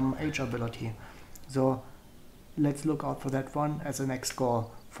age ability. So let's look out for that one as a next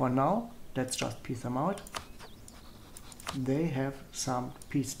goal. For now, let's just piece them out. They have some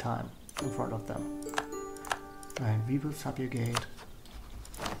peacetime in front of them. And we will subjugate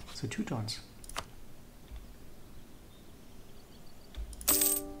the Teutons.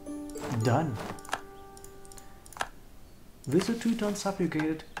 Done. With the Teutons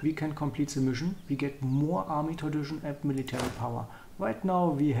subjugated, we can complete the mission. We get more army tradition and military power. Right now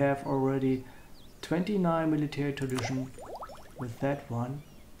we have already 29 military tradition. With that one,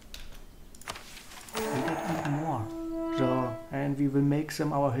 we get even more. So, and we will make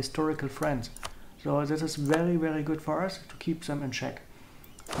them our historical friends. So this is very good for us to keep them in check.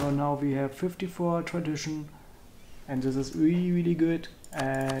 So now we have 54 tradition and this is really good.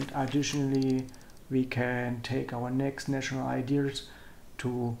 And additionally, we can take our next national ideas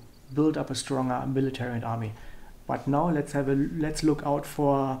to build up a stronger military and army. But now let's look out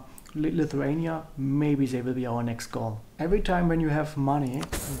for Lithuania. Maybe they will be our next goal. Every time when you have money,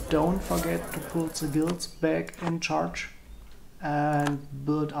 don't forget to put the guilds back in charge and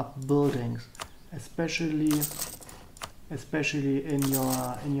build up buildings, especially in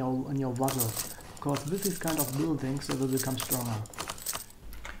your vassals, because with these kind of buildings they will become stronger.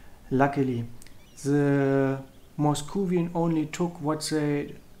 Luckily, the Muscovian only took what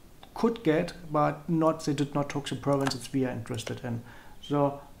they could get, but they did not take the provinces we are interested in.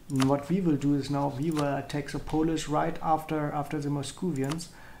 So what we will do is now we will attack the Polish right after the Muscovians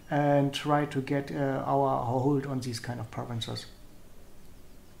and try to get our hold on these kind of provinces.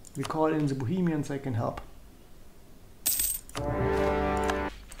 We call in the Bohemians, they can help.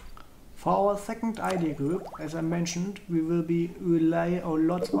 For our second idea group, as I mentioned, we will be rely a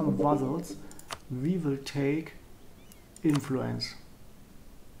lot on vassals. We will take influence.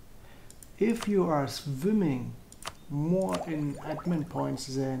 If you are swimming more in admin points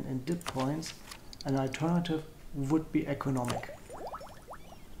than in dip points, an alternative would be economic.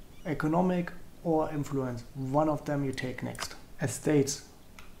 Economic or influence, one of them you take next. Estates,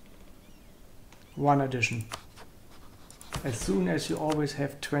 one addition. As soon as you always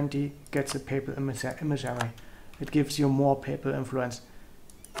have 20, get the papal emissary. It gives you more papal influence.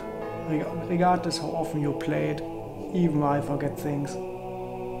 Regardless how often you play it, even I forget things.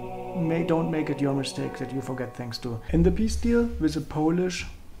 Don't make it your mistake that you forget things too. In the peace deal with the Polish,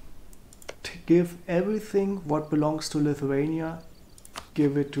 give everything what belongs to Lithuania,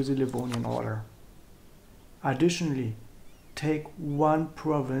 give it to the Livonian order. Additionally, take one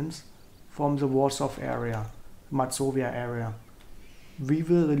province from the Warsaw area, Mazovia area. We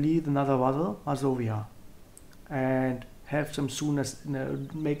will release another vassal, Mazovia, and have them soon as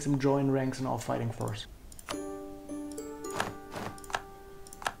make them join ranks in our fighting force.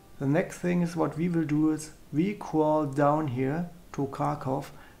 The next thing is what we will do is we crawl down here to Kharkov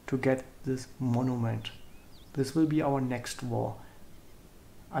to get this monument. This will be our next war.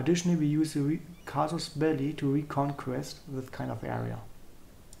 Additionally, we use the Casus Belli to reconquest this kind of area.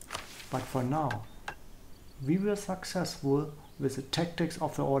 But for now, we were successful with the tactics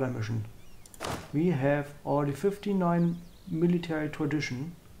of the order mission. We have already 59 military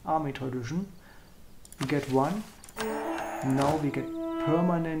tradition, army tradition. We get one. Now we get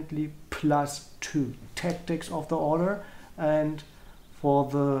permanently +2 tactics of the order and for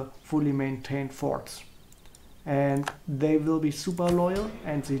the fully maintained forts. And they will be super loyal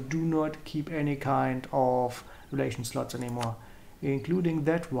and they do not keep any kind of relation slots anymore. Including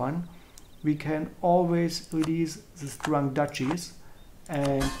that one, we can always release the strong duchies,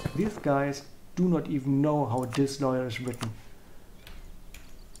 and these guys do not even know how disloyal is written.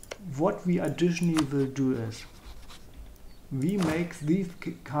 What we additionally will do is we make these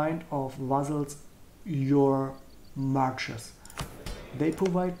kind of vassals your marches. They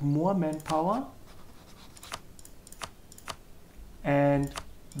provide more manpower and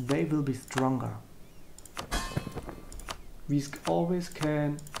they will be stronger. We always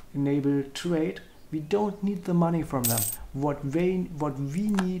can enable trade. We don't need the money from them. What we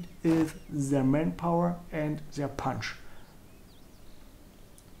need is their manpower and their punch.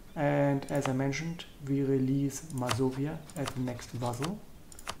 And as I mentioned, we release Mazovia as the next vassal.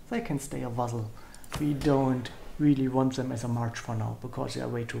 They can stay a vassal. We don't really want them as a march for now because they are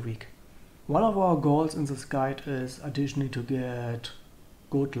way too weak. One of our goals in this guide is additionally to get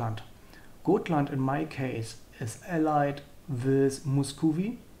Gotland. Gotland in my case is allied with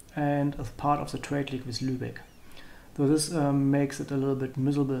Muscovy and is part of the trade league with Lübeck. So this makes it a little bit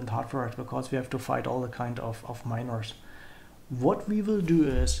miserable and hard for us because we have to fight all the kind of minors. What we will do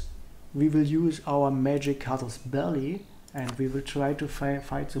is we will use our magic Casus Belli and we will try to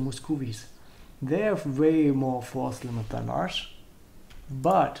fight the Muscovies. They have way more force limit than us,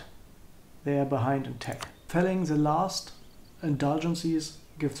 but they are behind in tech. Felling the last indulgencies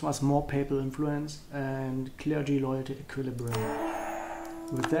gives us more papal influence and clergy loyalty equilibrium.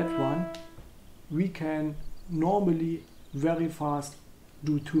 With that one, we can normally very fast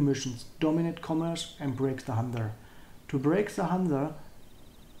do 2 missions: dominate commerce and break the Hansa. To break the Hansa,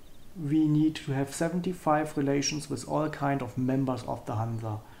 we need to have 75 relations with all kind of members of the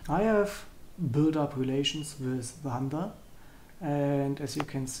Hansa. I have built up relations with the Hansa, and as you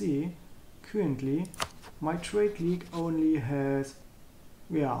can see, currently my trade league only has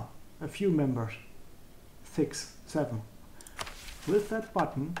a few members, 6, 7. With that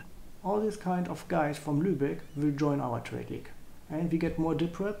button, all these kind of guys from Lübeck will join our trade league, and we get more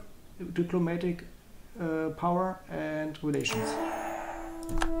diplomatic power and relations.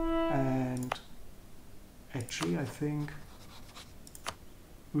 And actually I think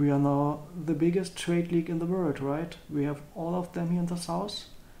we are now the biggest trade league in the world, right? We have all of them here in the south.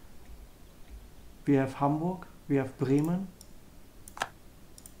 We have Hamburg, we have Bremen,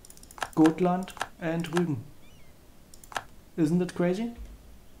 Gotland and Rügen. Isn't it crazy?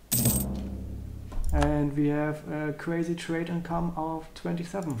 And we have a crazy trade income of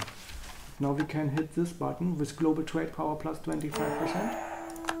 27. Now we can hit this button with global trade power plus 25%.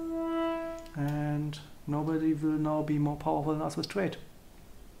 And nobody will now be more powerful than us with trade.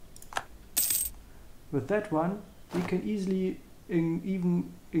 With that one, we can easily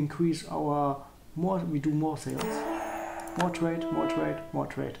even increase our we do more sales. More trade, more trade, more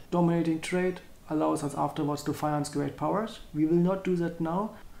trade. Dominating trade allows us afterwards to finance great powers. We will not do that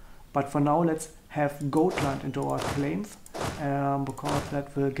now, but for now let's have Gotland into our claims, because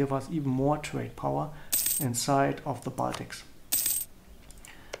that will give us even more trade power inside of the Baltics.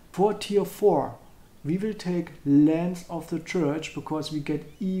 For tier 4, we will take lands of the church because we get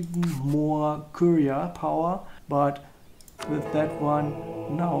even more courier power, but with that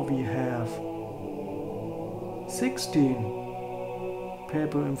one now we have 16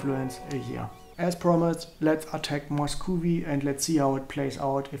 papal influence a year. As promised, let's attack Muscovy and let's see how it plays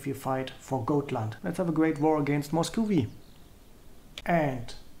out if we fight for Gotland. Let's have a great war against Muscovy.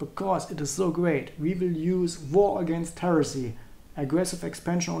 And because it is so great, we will use war against heresy. Aggressive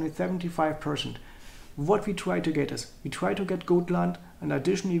expansion only 75%. What we try to get is, we try to get Gotland, and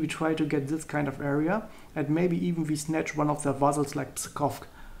additionally we try to get this kind of area, and maybe even we snatch one of their vassals like Pskov,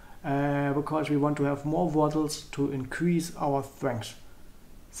 because we want to have more vassals to increase our strength.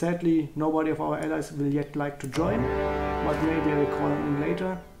 Sadly, nobody of our allies will yet like to join, but maybe I will call them in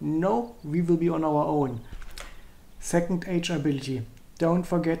later. No, we will be on our own. Second age ability. Don't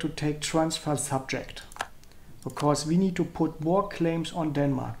forget to take transfer subject, because we need to put more claims on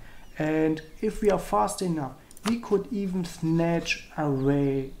Denmark. And if we are fast enough, we could even snatch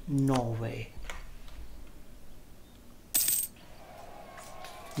away Norway.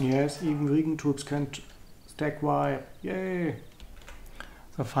 Yes, even Rigan troops can stack wipe. Yay!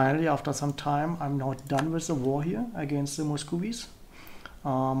 So finally, after some time, I'm now done with the war here against the Muscovies.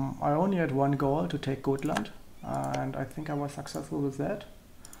 I only had one goal, to take Gotland, and I think I was successful with that.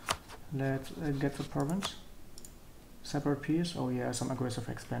 Let's get the province. Separate peace. Oh yeah, some aggressive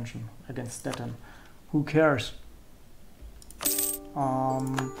expansion against Stettin. Who cares?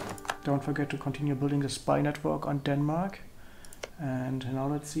 Don't forget to continue building the spy network on Denmark. And now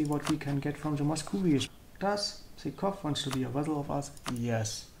let's see what we can get from the Muscovies. Does Pskov wants to be a vassal of us?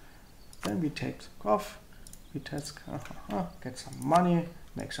 Yes. Then we take Pskov. We take, get some money,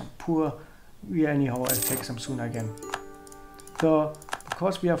 make some poor. We anyhow, I'll take some soon again. So,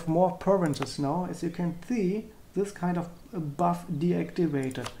 because we have more provinces now, as you can see, this kind of buff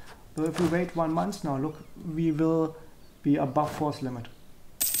deactivated. So if we wait 1 month now, look, we will be above force limit.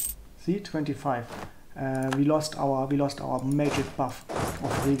 See, 25. We lost our magic buff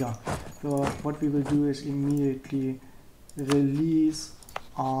of Riga. So what we will do is immediately release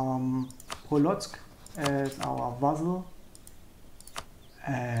Polotsk as our vassal,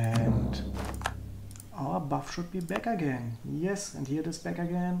 and our buff should be back again. Yes, and here it is back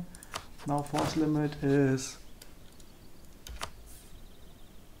again. Now force limit is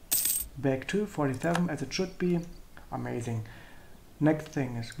back to 47 as it should be. Amazing. Next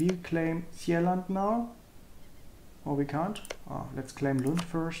thing is we claim Sierland now. Or we can't. Let's claim Lund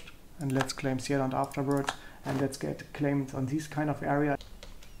first and let's claim Sierland afterwards, and let's get claims on this kind of area.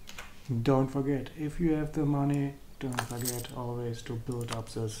 Don't forget, if you have the money, don't forget always to build up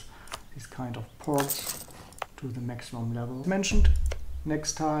these kind of ports to the maximum level. As mentioned,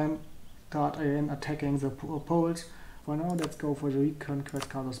 next time start again attacking the Poles. For now, let's go for the reconquest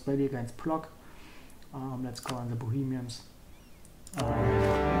Casus Belli against Plock. Let's go on the Bohemians.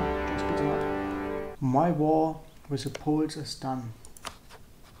 Just beat them up. My war with the Poles is done.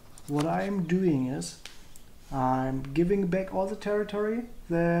 What I'm doing is I'm giving back all the territory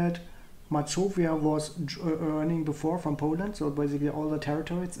that Mazovia was earning before from Poland. So basically all the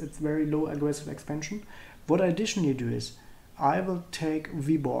territories. It's very low aggressive expansion. What I additionally do is I will take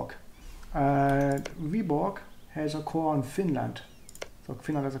Viborg. Viborg has a core on Finland. So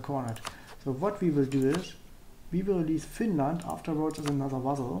Finland has a core on it. So what we will do is we will release Finland afterwards as another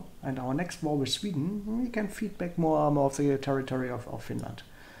vassal, and our next war with Sweden we can feed back more of the territory of Finland.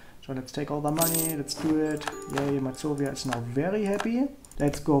 So let's take all the money, let's do it. Yay, Mazovia is now very happy.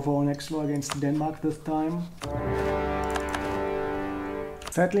 Let's go for our next war against Denmark this time.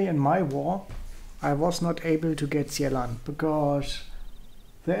 Sadly, in my war I was not able to get Sierland because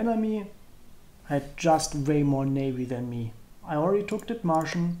the enemy had just way more navy than me. I already took that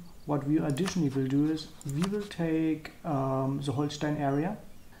Martian. What we additionally will do is we will take the Holstein area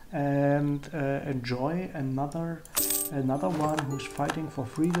and enjoy another one who's fighting for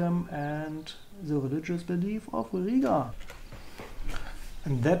freedom and the religious belief of Riga.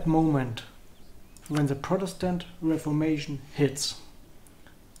 And that moment, when the Protestant Reformation hits,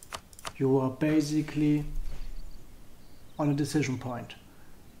 you are basically on a decision point.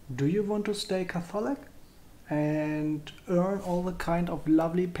 Do you want to stay Catholic and earn all the kind of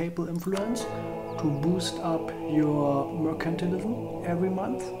lovely papal influence to boost up your mercantilism every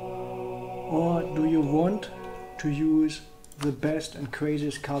month? Or do you want to use the best and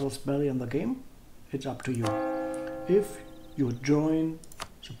craziest Casus Belli in the game? It's up to you. If you join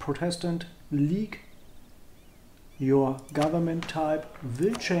the Protestant League, your government type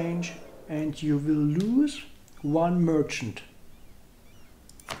will change and you will lose one merchant.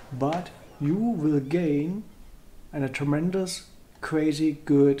 But you will gain a tremendous, crazy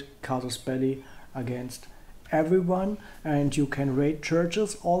good Casus Belli against everyone, and you can raid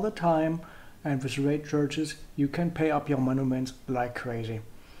churches all the time, and with raid churches you can pay up your monuments like crazy.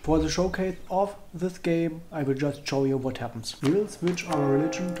 For the showcase of this game, I will just show you what happens. We will switch our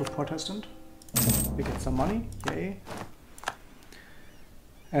religion to Protestant. We get some money, yay.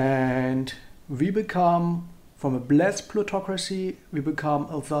 And we become, from a blessed plutocracy, we become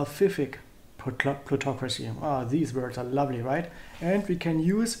a salvific plutocracy. Ah, these words are lovely, right? And we can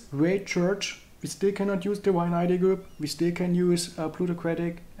use raid church. We still cannot use divine ID group. We still can use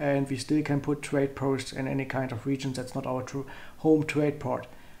plutocratic, and we still can put trade posts in any kind of regions that's not our true home trade port.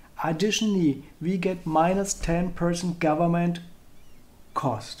 Additionally, we get minus 10% government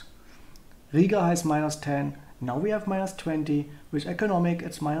cost. Riga has minus 10. Now we have minus 20. With economic,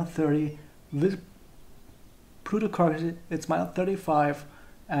 it's minus 30. With plutocracy, it's minus 35.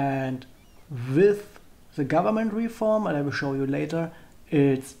 And with the government reform, and I will show you later,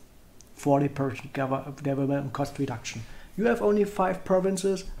 it's 40% government cost reduction. You have only 5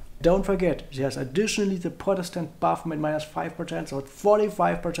 provinces. Don't forget, there's additionally the Protestant buff at minus 5%, so it's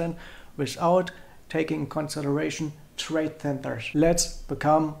 45% without taking in consideration trade centers. Let's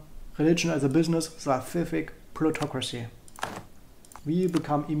become religion as a business, salvific plutocracy. We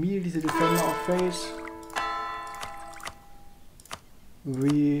become immediately the defender of faith.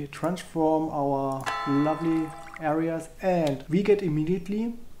 We transform our lovely areas, and we get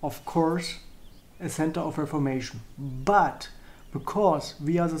immediately, of course, a center of reformation. But because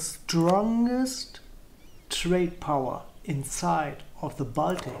we are the strongest trade power inside of the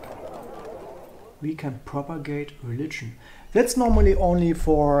Baltic, we can propagate religion. That's normally only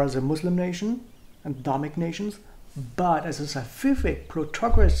for the Muslim nation and Dharmic nations, but as a salvific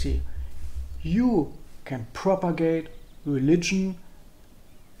plutocracy, you can propagate religion,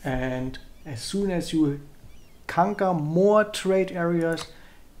 and as soon as you conquer more trade areas,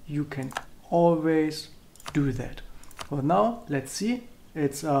 you can always do that. Well, now let's see.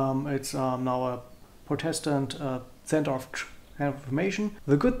 It's now a Protestant center of reformation.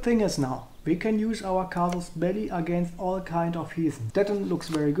 The good thing is now we can use our Casus Belli against all kind of heathen. Stettin looks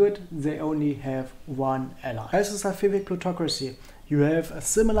very good. They only have one ally. As a salvific plutocracy, you have a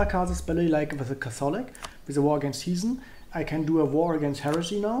similar Casus Belli like with a Catholic, with a war against heathen. I can do a war against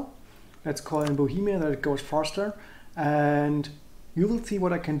heresy now. Let's call in Bohemia that it goes faster. And you will see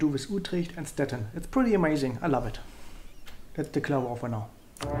what I can do with Utrecht and Stettin. It's pretty amazing. I love it. Let's declare war for now.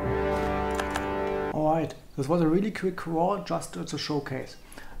 Alright, this was a really quick war just as a showcase.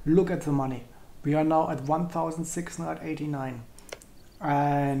 Look at the money. We are now at 1,689.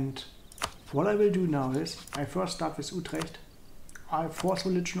 And what I will do now is, I first start with Utrecht. I force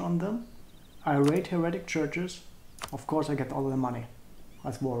religion on them. I raid heretic churches. Of course I get all the money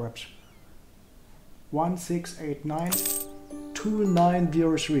as war reps. 1689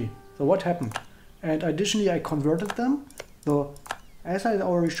 2903. So what happened? And additionally I converted them. So as I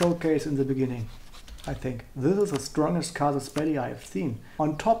already showcased in the beginning, I think this is the strongest Casus Belli I have seen.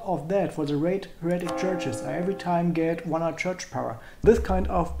 On top of that, for the raid heretic churches, I every time get 1 church power. This kind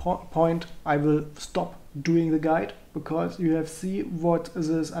of point I will stop doing the guide, because you have seen what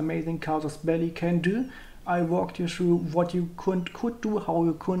this amazing Casus Belli can do. I walked you through what you could do, how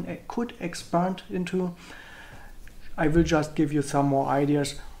you could expand into. I will just give you some more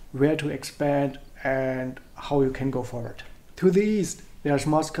ideas where to expand and how you can go forward. To the east, there's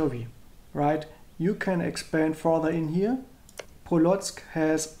Muscovy, right? You can expand further in here. Polotsk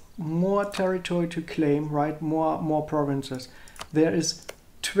has more territory to claim, right? More provinces. There is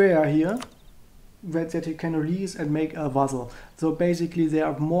Tver here, that you can release and make a vassal. So basically there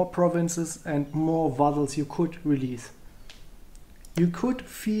are more provinces and more vassals you could release. You could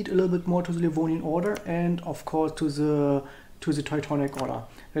feed a little bit more to the Livonian Order and of course to the Teutonic Order.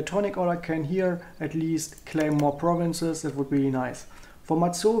 The Teutonic Order can here at least claim more provinces. That would be really nice. For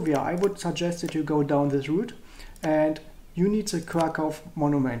Mazovia, I would suggest that you go down this route, and you need the Krakow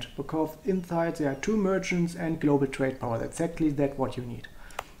monument because inside there are 2 merchants and global trade power. That's exactly what you need.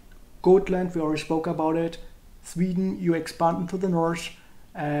 Gotland, we already spoke about it. Sweden, you expand into the north,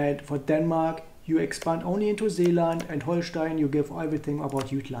 and for Denmark, you expand only into Zeeland, and Holstein, you give everything about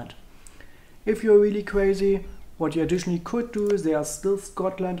Jutland. If you're really crazy, what you additionally could do is there's still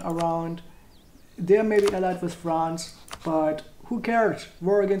Scotland around. They're maybe allied with France, but who cares?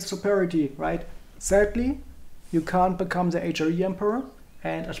 War against superiority, right? Sadly, you can't become the HRE emperor,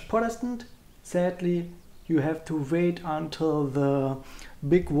 and as Protestant, sadly, you have to wait until the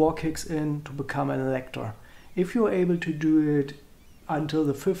big war kicks in to become an elector. If you're able to do it until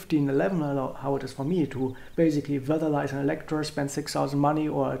the 1511, how it is for me, to basically feudalize an elector, spend 6,000 money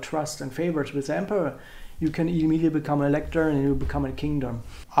or trust and favors with the emperor, you can immediately become an elector and you become a kingdom.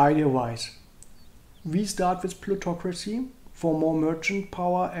 Idea-wise, we start with plutocracy for more merchant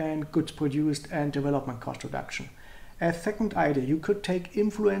power and goods produced and development cost reduction. As second idea, you could take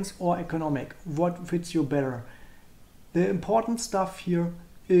influence or economic. What fits you better? The important stuff here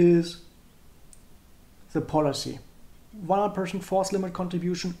is the policy. 100% force limit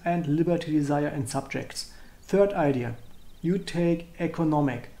contribution and liberty desire in subjects. Third idea, you take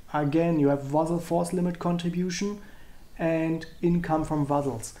economic. Again, you have vassal force limit contribution and income from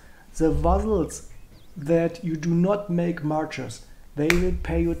vassals. The vassals that you do not make marches, they will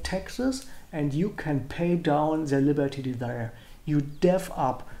pay you taxes and you can pay down their liberty desire. You dev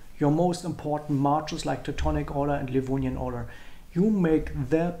up your most important marches like Teutonic Order and Livonian Order. You make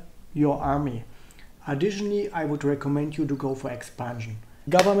them your army. Additionally, I would recommend you to go for expansion.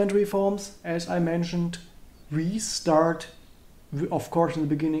 Government reforms, as I mentioned, we start, of course, in the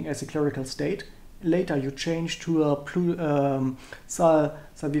beginning as a clerical state. Later, you change to a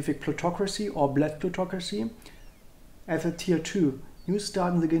salvific plutocracy or black plutocracy. As a tier 2, you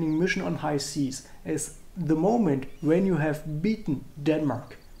start in the beginning mission on high seas. As the moment when you have beaten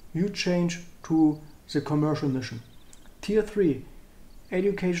Denmark, you change to the commercial mission. Tier 3,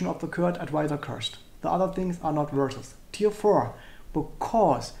 education of the court, advisor cursed. The other things are not worth it. Tier 4,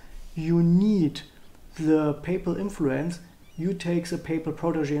 because you need the papal influence, you take the papal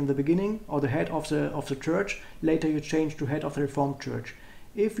protege in the beginning or the head of the church. Later you change to head of the Reformed Church.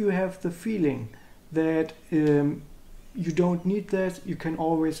 If you have the feeling that you don't need that, you can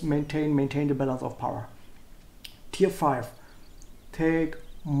always maintain the balance of power. Tier 5, take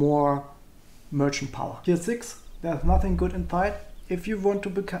more merchant power. Tier 6, there's nothing good inside. If you want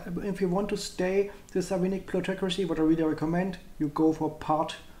to stay the Savinic plutocracy, what I really recommend, you go for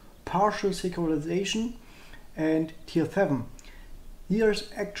partial secularization. And tier 7.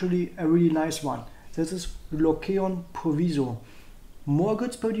 Here's actually a really nice one. This is Loceon Proviso. More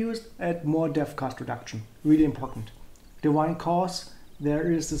goods produced and more dev cost reduction. Really important. Divine cause,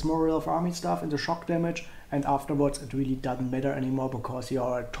 there is this moral of army stuff and the shock damage, and afterwards it really doesn't matter anymore because you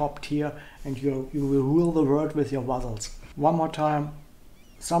are a top tier and you will rule the world with your vassals. One more time,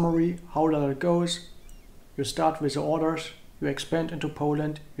 summary, how that goes. You start with the orders, you expand into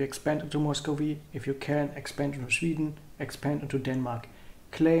Poland, you expand into Muscovy, if you can, expand into Sweden, expand into Denmark.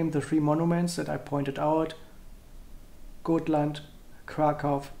 Claim the 3 monuments that I pointed out, Gotland,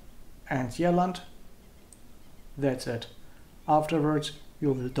 Krakow and Zeeland. That's it. Afterwards,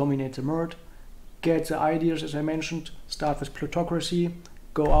 you will dominate the world, get the ideas as I mentioned, start with plutocracy,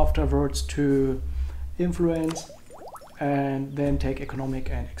 go afterwards to influence, and then take economic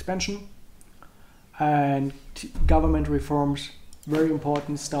and expansion. And government reforms, very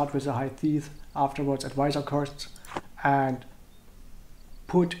important, start with the high thief, afterwards advisor costs, and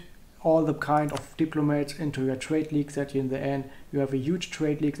put all the kind of diplomats into your trade leagues that in the end you have a huge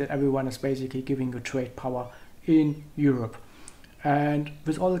trade league that everyone is basically giving you trade power in Europe. And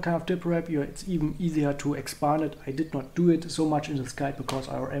with all the kind of dip rep, it's even easier to expand it. I did not do it so much in this guide because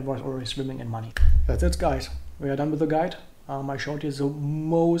I was already swimming in money. That's it, guys. We are done with the guide. I showed you the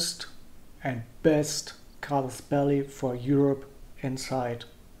most and best Casus Belli for Europe inside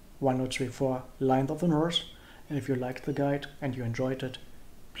 1.34 Lines of the North. And if you liked the guide and you enjoyed it,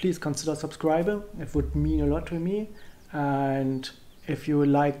 please consider subscribing. It would mean a lot to me. And if you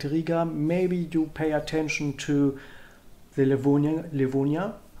liked Riga, maybe you pay attention to the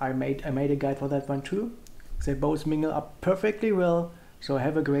Livonia. I made a guide for that one too. They both mingle up perfectly well. So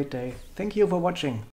have a great day. Thank you for watching.